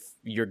be if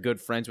you're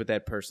good friends with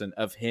that person,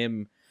 of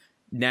him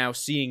now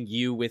seeing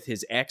you with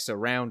his ex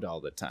around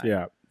all the time.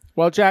 Yeah.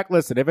 Well, Jack,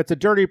 listen, if it's a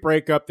dirty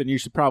breakup, then you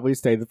should probably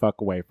stay the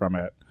fuck away from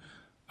it.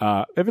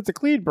 If it's a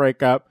clean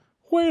breakup,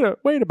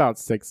 wait about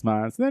 6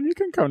 months, then you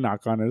can go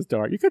knock on his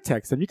door. You could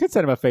text him. You could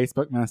send him a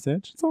Facebook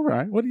message. It's all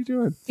right. What are you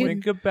doing?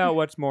 Think about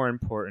what's more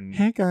important.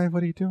 Hey, guy,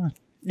 what are you doing?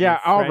 Your Yeah,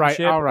 all right,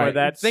 friendship all or right.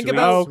 that Think sweet,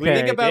 about sweet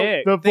think about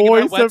dick. The think about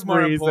voice what's of more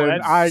reason.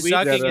 important: I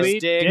sucking get his it.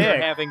 dick Dick. or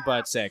having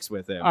butt sex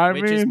with him. I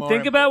which is mean, more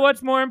Think about important?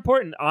 what's more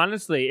important.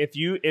 Honestly,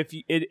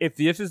 if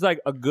this is like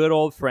a good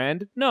old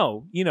friend,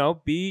 no,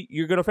 be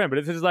your good old friend. But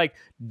if this is like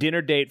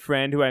dinner date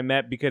friend who I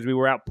met because we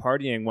were out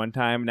partying one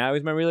time, now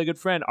he's my really good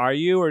friend. Are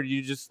you, or do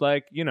you just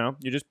like,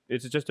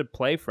 it's just a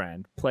play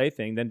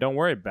thing? Then don't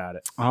worry about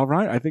it. All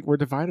right. I think we're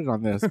divided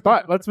on this,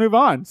 but let's move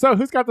on. So,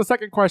 who's got the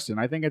second question?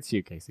 I think it's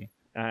you, Casey.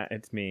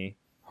 It's me.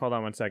 Hold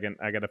on one second.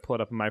 I got to pull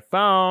it up on my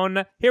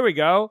phone. Here we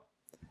go.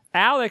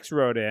 Alex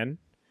wrote in.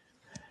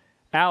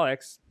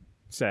 Alex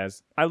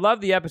says, I love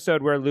the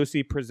episode where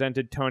Lucy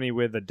presented Tony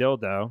with a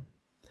dildo.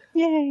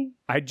 yay.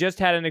 I just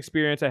had an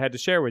experience I had to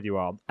share with you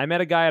all. I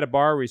met a guy at a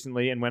bar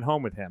recently and went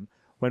home with him.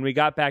 When we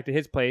got back to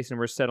his place and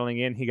were settling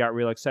in, he got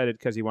real excited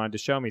because he wanted to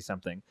show me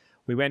something.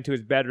 We went to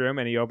his bedroom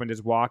and he opened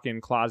his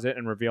walk-in closet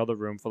and revealed a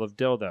room full of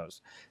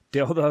dildos.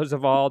 Dildos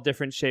of all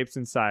different shapes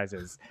and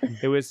sizes.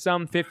 It was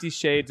some 50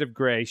 Shades of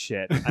Grey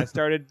shit. I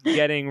started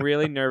getting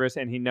really nervous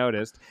and he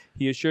noticed.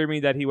 He assured me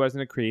that he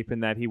wasn't a creep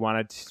and that he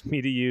wanted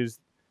me to use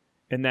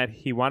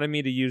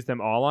them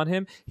all on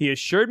him. He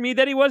assured me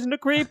that he wasn't a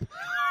creep.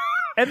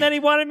 And then he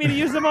wanted me to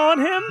use them all on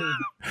him?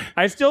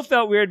 I still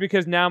felt weird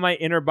because now my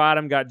inner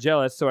bottom got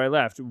jealous, so I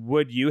left.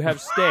 Would you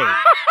have stayed?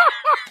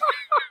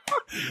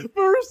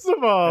 First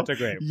of all, That's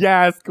a great one.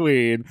 yes,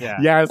 queen. Yeah.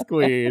 Yes,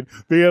 queen.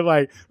 Being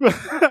like,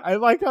 I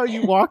like how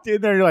you walked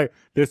in there. And you're like,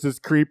 this is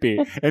creepy,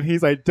 and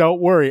he's like, don't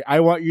worry,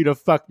 I want you to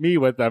fuck me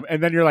with them.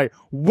 And then you're like,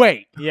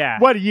 wait, Yeah.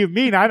 what do you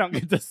mean? I don't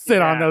get to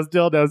sit on Yeah. those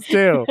dildos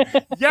too?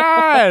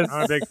 Yes.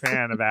 I'm a big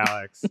fan of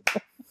Alex.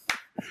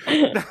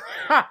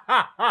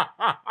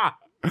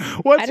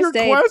 What's I'd your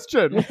stayed.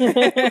 question?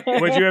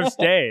 Would you have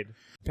stayed?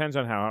 Depends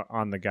on how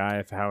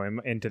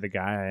into the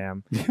guy I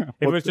am. If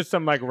it was just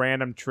some like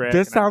random trick.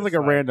 This and I'm sounds like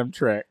just a random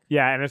trick.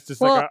 Yeah, and it's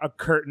just Well- like a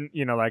curtain,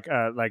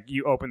 like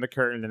you open the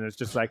curtain and it's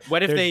just like.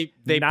 What if there's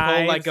they pull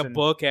like knives a and-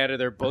 book out of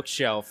their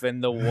bookshelf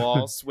and the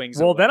wall swings?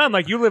 Well, away? then I'm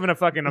like, you live in a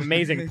fucking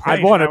amazing place.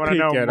 I'd wanna and I wanna peek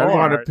know it. I'd more.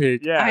 wanna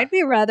peek. Yeah. I'd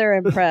be rather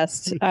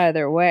impressed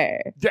either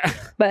way. Yeah.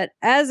 But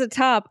as a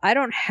top, I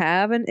don't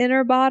have an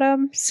inner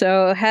bottom.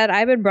 So had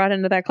I been brought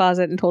into that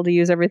closet and told to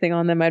use everything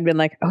on them, I'd been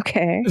like,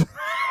 okay.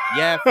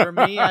 Yeah, for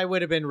me, I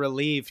would have been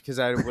relieved because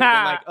I would have been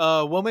like,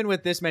 a woman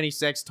with this many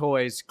sex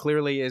toys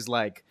clearly is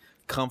like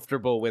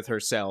comfortable with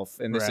herself,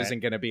 and this Right. isn't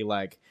going to be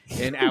like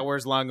an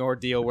hours-long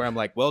ordeal where I'm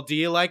like, well, do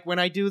you like when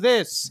I do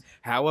this?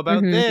 How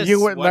about Mhm. this? You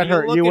wouldn't What let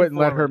are her. You looking wouldn't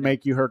let for? her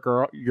make you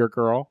your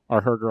girl,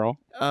 or her girl.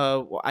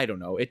 Well, I don't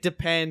know. It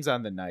depends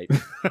on the night.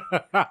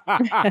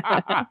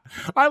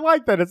 I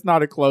like that it's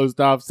not a closed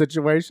off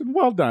situation.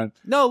 Well done.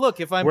 No, look,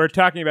 if I'm We're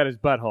talking about his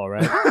butthole,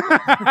 right?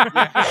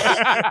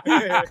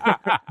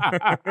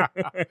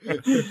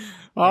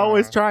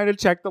 Always trying to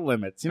check the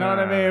limits. You know what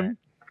I mean? Alright.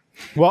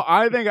 Well,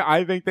 I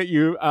think that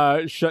you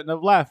shouldn't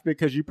have left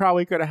because you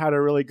probably could have had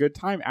a really good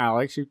time,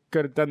 Alex. You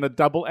could have done the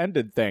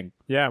double-ended thing.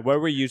 Yeah,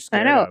 what were you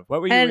scared know. of?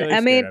 What were you And, really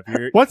I scared mean,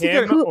 of? Your, What's he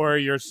him gonna- or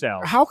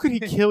yourself? How could he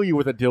kill you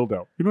with a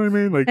dildo? You know what I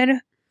mean? Like,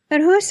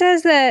 And who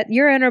says that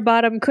your inner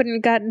bottom couldn't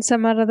gotten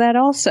some out of that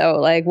also?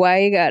 Like why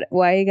you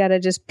gotta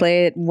just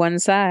play it one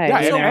side? Yeah,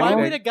 you so and know? why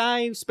everything. would a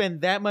guy spend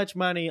that much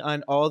money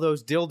on all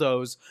those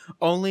dildos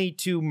only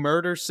to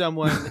murder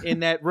someone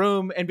in that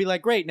room and be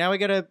like, great, now I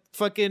gotta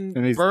fucking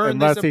and he's, burn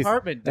unless this he's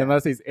apartment down.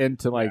 unless he's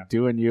into like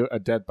doing you a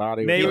dead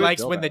body. Maybe He with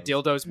likes dildos. when the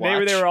dildos watch.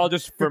 Maybe they were all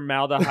just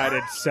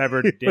formaldehyded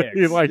severed dicks.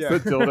 He likes Yeah.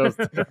 the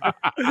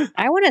dildos.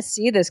 I want to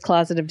see this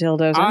closet of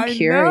dildos. I'm I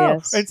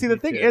curious. know. And see, the Me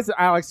thing too. is,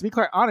 Alex, to be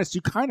quite honest,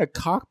 you kind of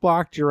cock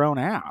blocked your own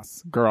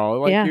ass,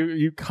 girl. Like Yeah.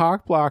 you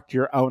cock blocked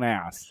your own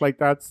ass. Like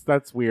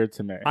that's weird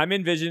to me. I'm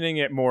envisioning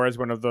it more as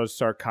one of those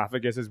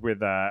sarcophaguses with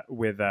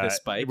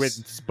spikes? With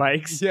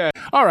spikes. Yeah.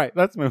 All right,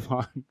 let's move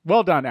on.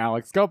 Well done,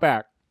 Alex. Go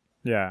back.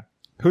 Yeah.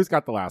 Who's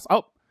got the last?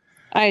 Oh,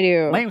 I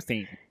do.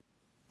 Lamestein.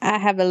 I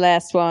have the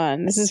last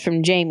one. This is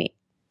from Jamie.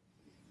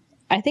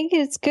 I think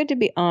it's good to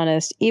be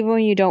honest, even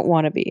when you don't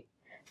want to be.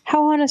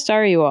 How honest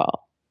are you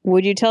all?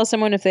 Would you tell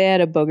someone if they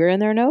had a booger in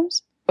their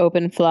nose?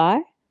 Open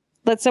fly?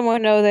 Let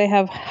someone know they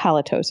have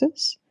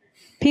halitosis?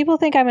 People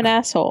think I'm an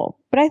asshole,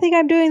 but I think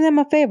I'm doing them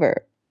a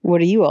favor. What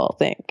do you all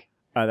think?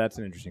 That's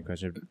an interesting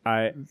question.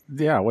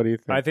 Yeah, what do you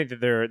think? I think that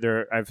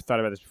there. I've thought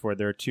about this before.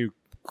 There are two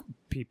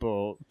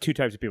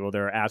types of people.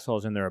 There are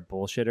assholes and there are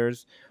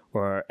bullshitters.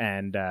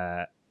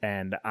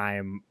 And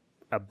I'm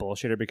a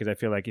bullshitter because I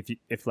feel like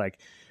if like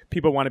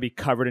people want to be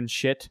covered in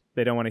shit,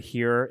 they don't want to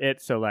hear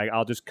it. So like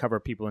I'll just cover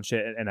people in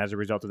shit, and as a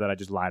result of that, I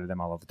just lie to them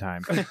all of the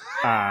time.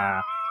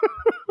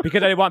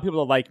 Because I want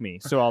people to like me,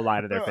 so I'll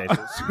lie to their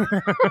faces.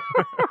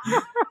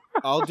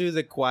 I'll do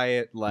the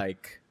quiet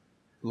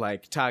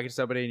like talking to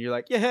somebody and you're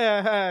like,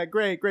 yeah,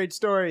 great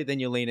story. Then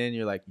you lean in and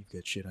you're like, you've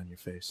got shit on your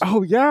face.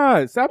 Oh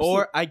yes, absolutely.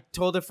 Or I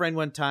told a friend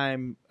one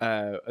time,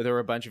 there were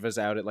a bunch of us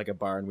out at like a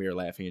bar and we were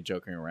laughing and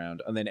joking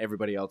around, and then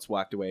everybody else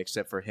walked away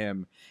except for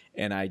him,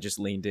 and I just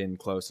leaned in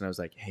close and I was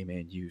like, hey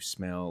man, you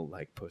smell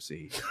like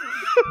pussy.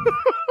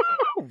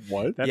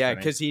 What? That's yeah, funny.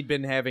 because he'd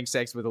been having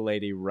sex with a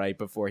lady right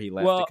before he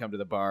left to come to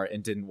the bar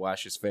and didn't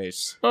wash his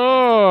face.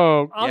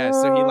 Oh, Yeah,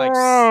 so he like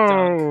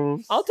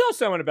stunk. I'll tell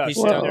someone about He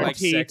shit in smelled their like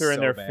teeth sex or in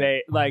so their bad.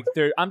 face. Like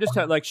I'm just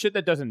like shit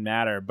that doesn't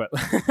matter, but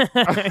But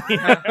if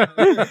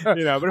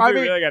I we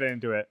mean- really got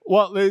into it,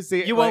 Well,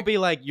 Lucy, You won't be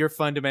like, you're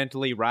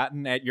fundamentally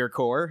rotten at your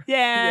core.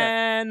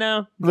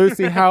 no.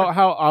 Lucy.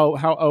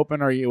 How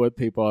open are you with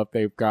people if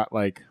they've got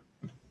like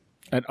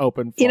an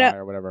open fly You know-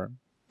 or whatever?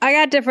 I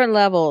got different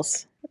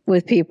levels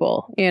with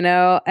people, and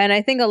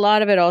I think a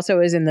lot of it also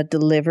is in the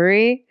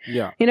delivery.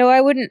 Yeah.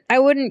 I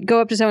wouldn't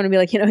go up to someone and be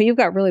like, you've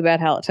got really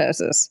bad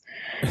halitosis.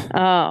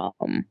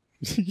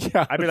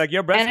 Yeah. I'd be like,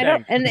 your breath And I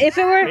don't, stank. and if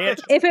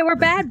Bitch. it were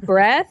bad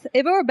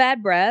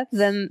breath,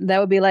 then that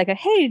would be like a,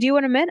 hey, do you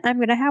want a mint? I'm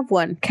gonna have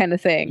one kind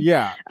of thing.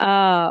 Yeah.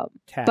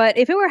 Cat. But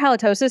if it were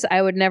halitosis,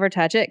 I would never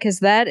touch it because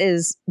that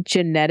is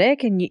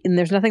genetic, and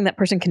there's nothing that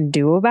person can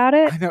do about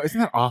it. I know. Isn't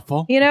that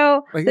awful? Like,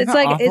 isn't it's that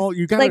like awful?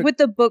 You gotta, like with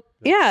the book.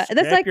 Yeah,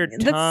 that's Snap like your tongue.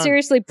 that's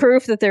seriously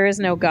proof that there is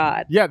no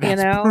God. yeah,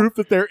 that's proof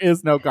that there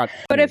is no God.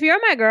 But if you're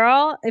my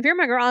girl,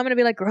 I'm gonna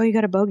be like, girl, you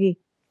got a bogey.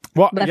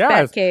 well, That's yes,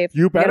 bat cave.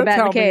 you got better a bat in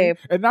tell the cave.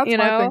 me. And that's you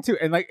my know? thing too.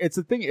 And like, it's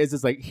the thing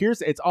is like,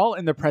 it's all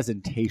in the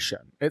presentation.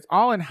 It's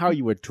all in how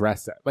you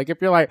address it. Like if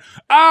you're like,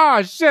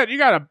 oh shit, you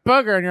got a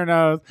booger in your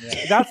nose.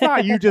 That's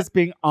not you just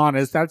being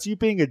honest. That's you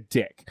being a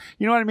dick.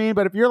 You know what I mean?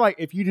 But if you're like,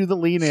 if you do the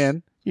lean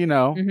in,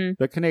 Mhm.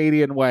 the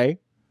Canadian way,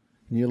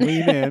 and you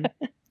lean in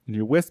and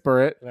you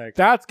whisper it, Like,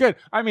 that's good.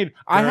 I mean,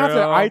 I have to.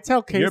 girl, I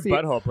tell your Casey.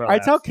 butthole prolapse.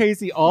 I tell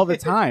Casey all the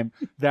time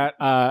that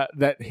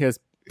that his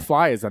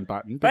fly is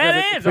unbuttoned But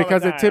it is all the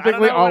because time. it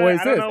typically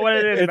always I don't is. know what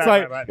it is. It's about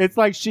like my button. it's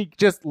like she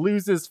just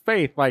loses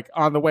faith like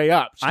on the way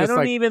up. She's I just don't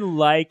like, even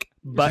like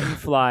button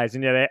flies,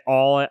 and yet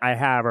all I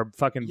have are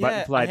fucking button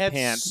Yeah, fly I have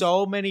pants.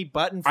 so many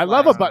button I flies.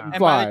 love a button And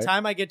fly. by the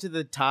time I get to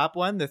the top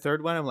one, the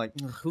third one, I'm like,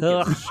 "Ugh, who gives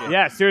a Ugh. shit?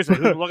 Yeah, seriously,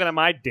 who's looking at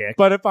my dick?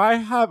 But if I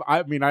have,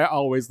 I mean, I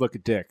always look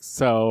at dicks,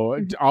 so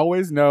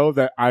always know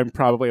that I'm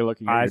probably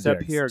looking at Eyes your up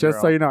dicks. here, Just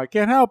so girl. you know, I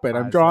can't help it.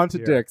 I'm Eyes drawn up to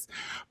here. dicks.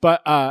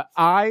 But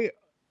I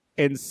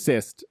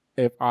insist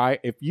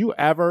if you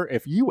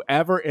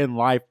ever in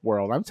life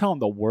world, I'm telling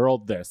the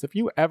world this, if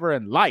you ever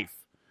in life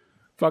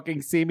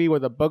fucking see me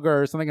with a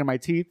booger or something in my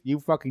teeth, you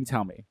fucking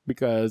tell me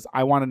because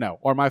I want to know.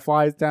 Or my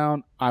fly's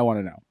down, I want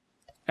to know.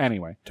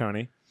 Anyway,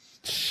 Tony,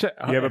 shit.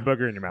 you have a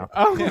booger in your mouth.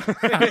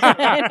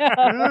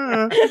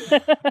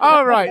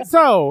 All right,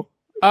 so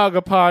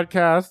Uga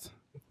Podcast,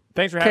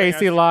 Thanks for having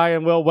Casey us. Lai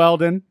and Will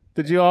Weldon.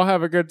 Did you all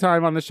have a good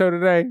time on the show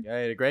today? I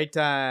had a great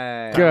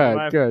time. Good,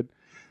 Live. good.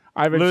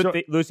 I've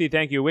enjoyed. Lucy,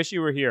 thank you. Wish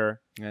you were here.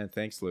 Yeah,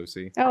 thanks,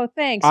 Lucy. Oh,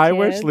 thanks. I kids.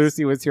 wish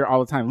Lucy was here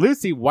all the time.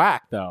 Lucy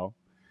whack though.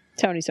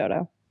 Tony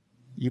Soto.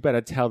 You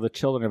better tell the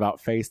children about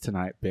Face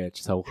Tonight, bitch.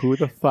 So who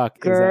the fuck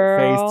is Girl.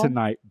 at Face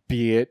Tonight,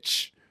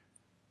 bitch?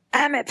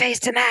 I'm at Face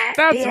Tonight.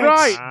 That's bitch.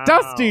 right. Wow.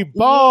 Dusty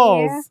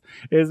Balls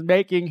is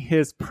making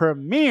his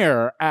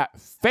premiere at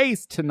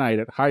Face Tonight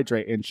at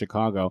Hydrate in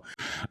Chicago.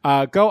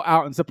 Go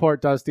out and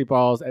support Dusty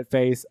Balls at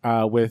Face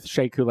with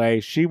Shea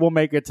Coulee. She will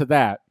make it to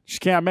that. She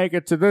can't make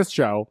it to this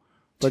show,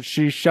 but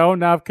she sure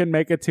enough can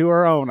make it to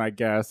her own, I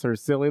guess. Her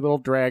silly little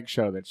drag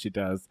show that she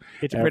does.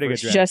 It's a pretty good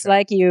drag Just show.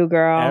 like you,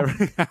 girl.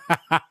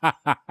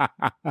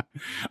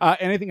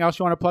 Anything else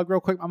you want to plug real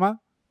quick, Mama?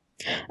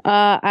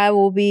 I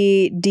will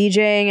be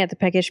DJing at the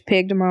Peckish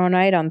Pig tomorrow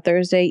night on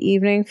Thursday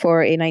evening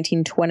for a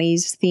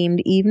 1920s themed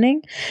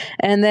evening.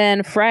 And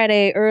then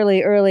Friday,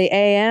 early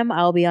AM,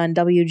 I'll be on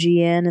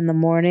WGN in the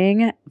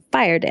morning,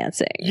 fire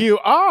dancing. You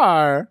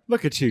are.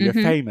 Look at you. You're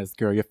Mhm. famous,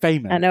 girl. You're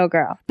famous. I know,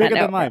 girl. Bigger I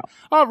know, than life. girl.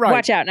 All right.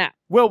 Watch out now.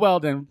 Will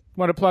Weldon,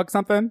 want to plug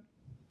something?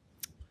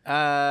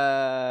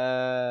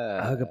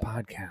 Ugga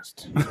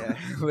podcast. Yeah,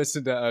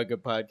 listen to Ugga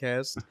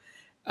podcast.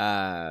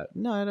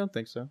 No, I don't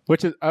think so.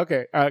 Which is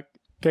okay.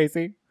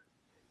 Casey,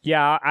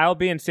 Yeah, I'll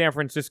be in San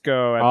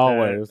Francisco at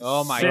always.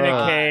 Oh my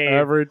Cinecave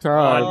Every on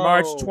time.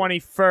 March Oh.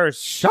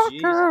 21st.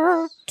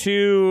 Shocker.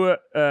 2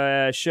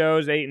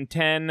 shows, 8 and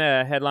 10,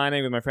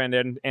 headlining with my friend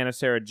Anna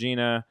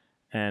Saragina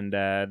and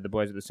the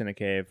boys at the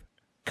Cinecave.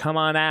 Come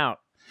on out.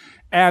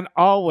 And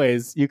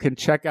always, you can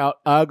check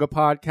out Ugga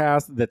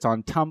podcast that's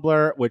on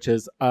Tumblr, which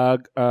is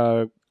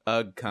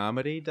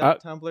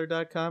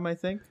Ugcomedy.tumblr.com, I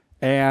think.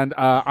 and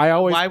I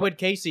always Why would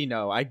Casey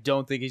know? I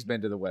don't think he's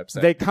been to the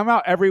website. they come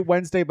out every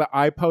Wednesday, but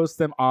I post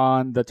them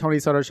on the Tony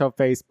Soto Show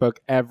Facebook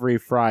every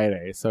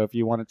Friday. So if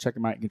you want to check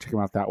them out, you can check them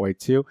out that way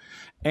too.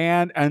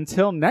 And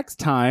until next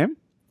time,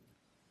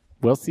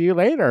 we'll see you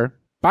later.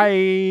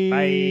 Bye.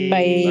 Bye.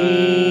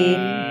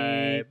 Bye.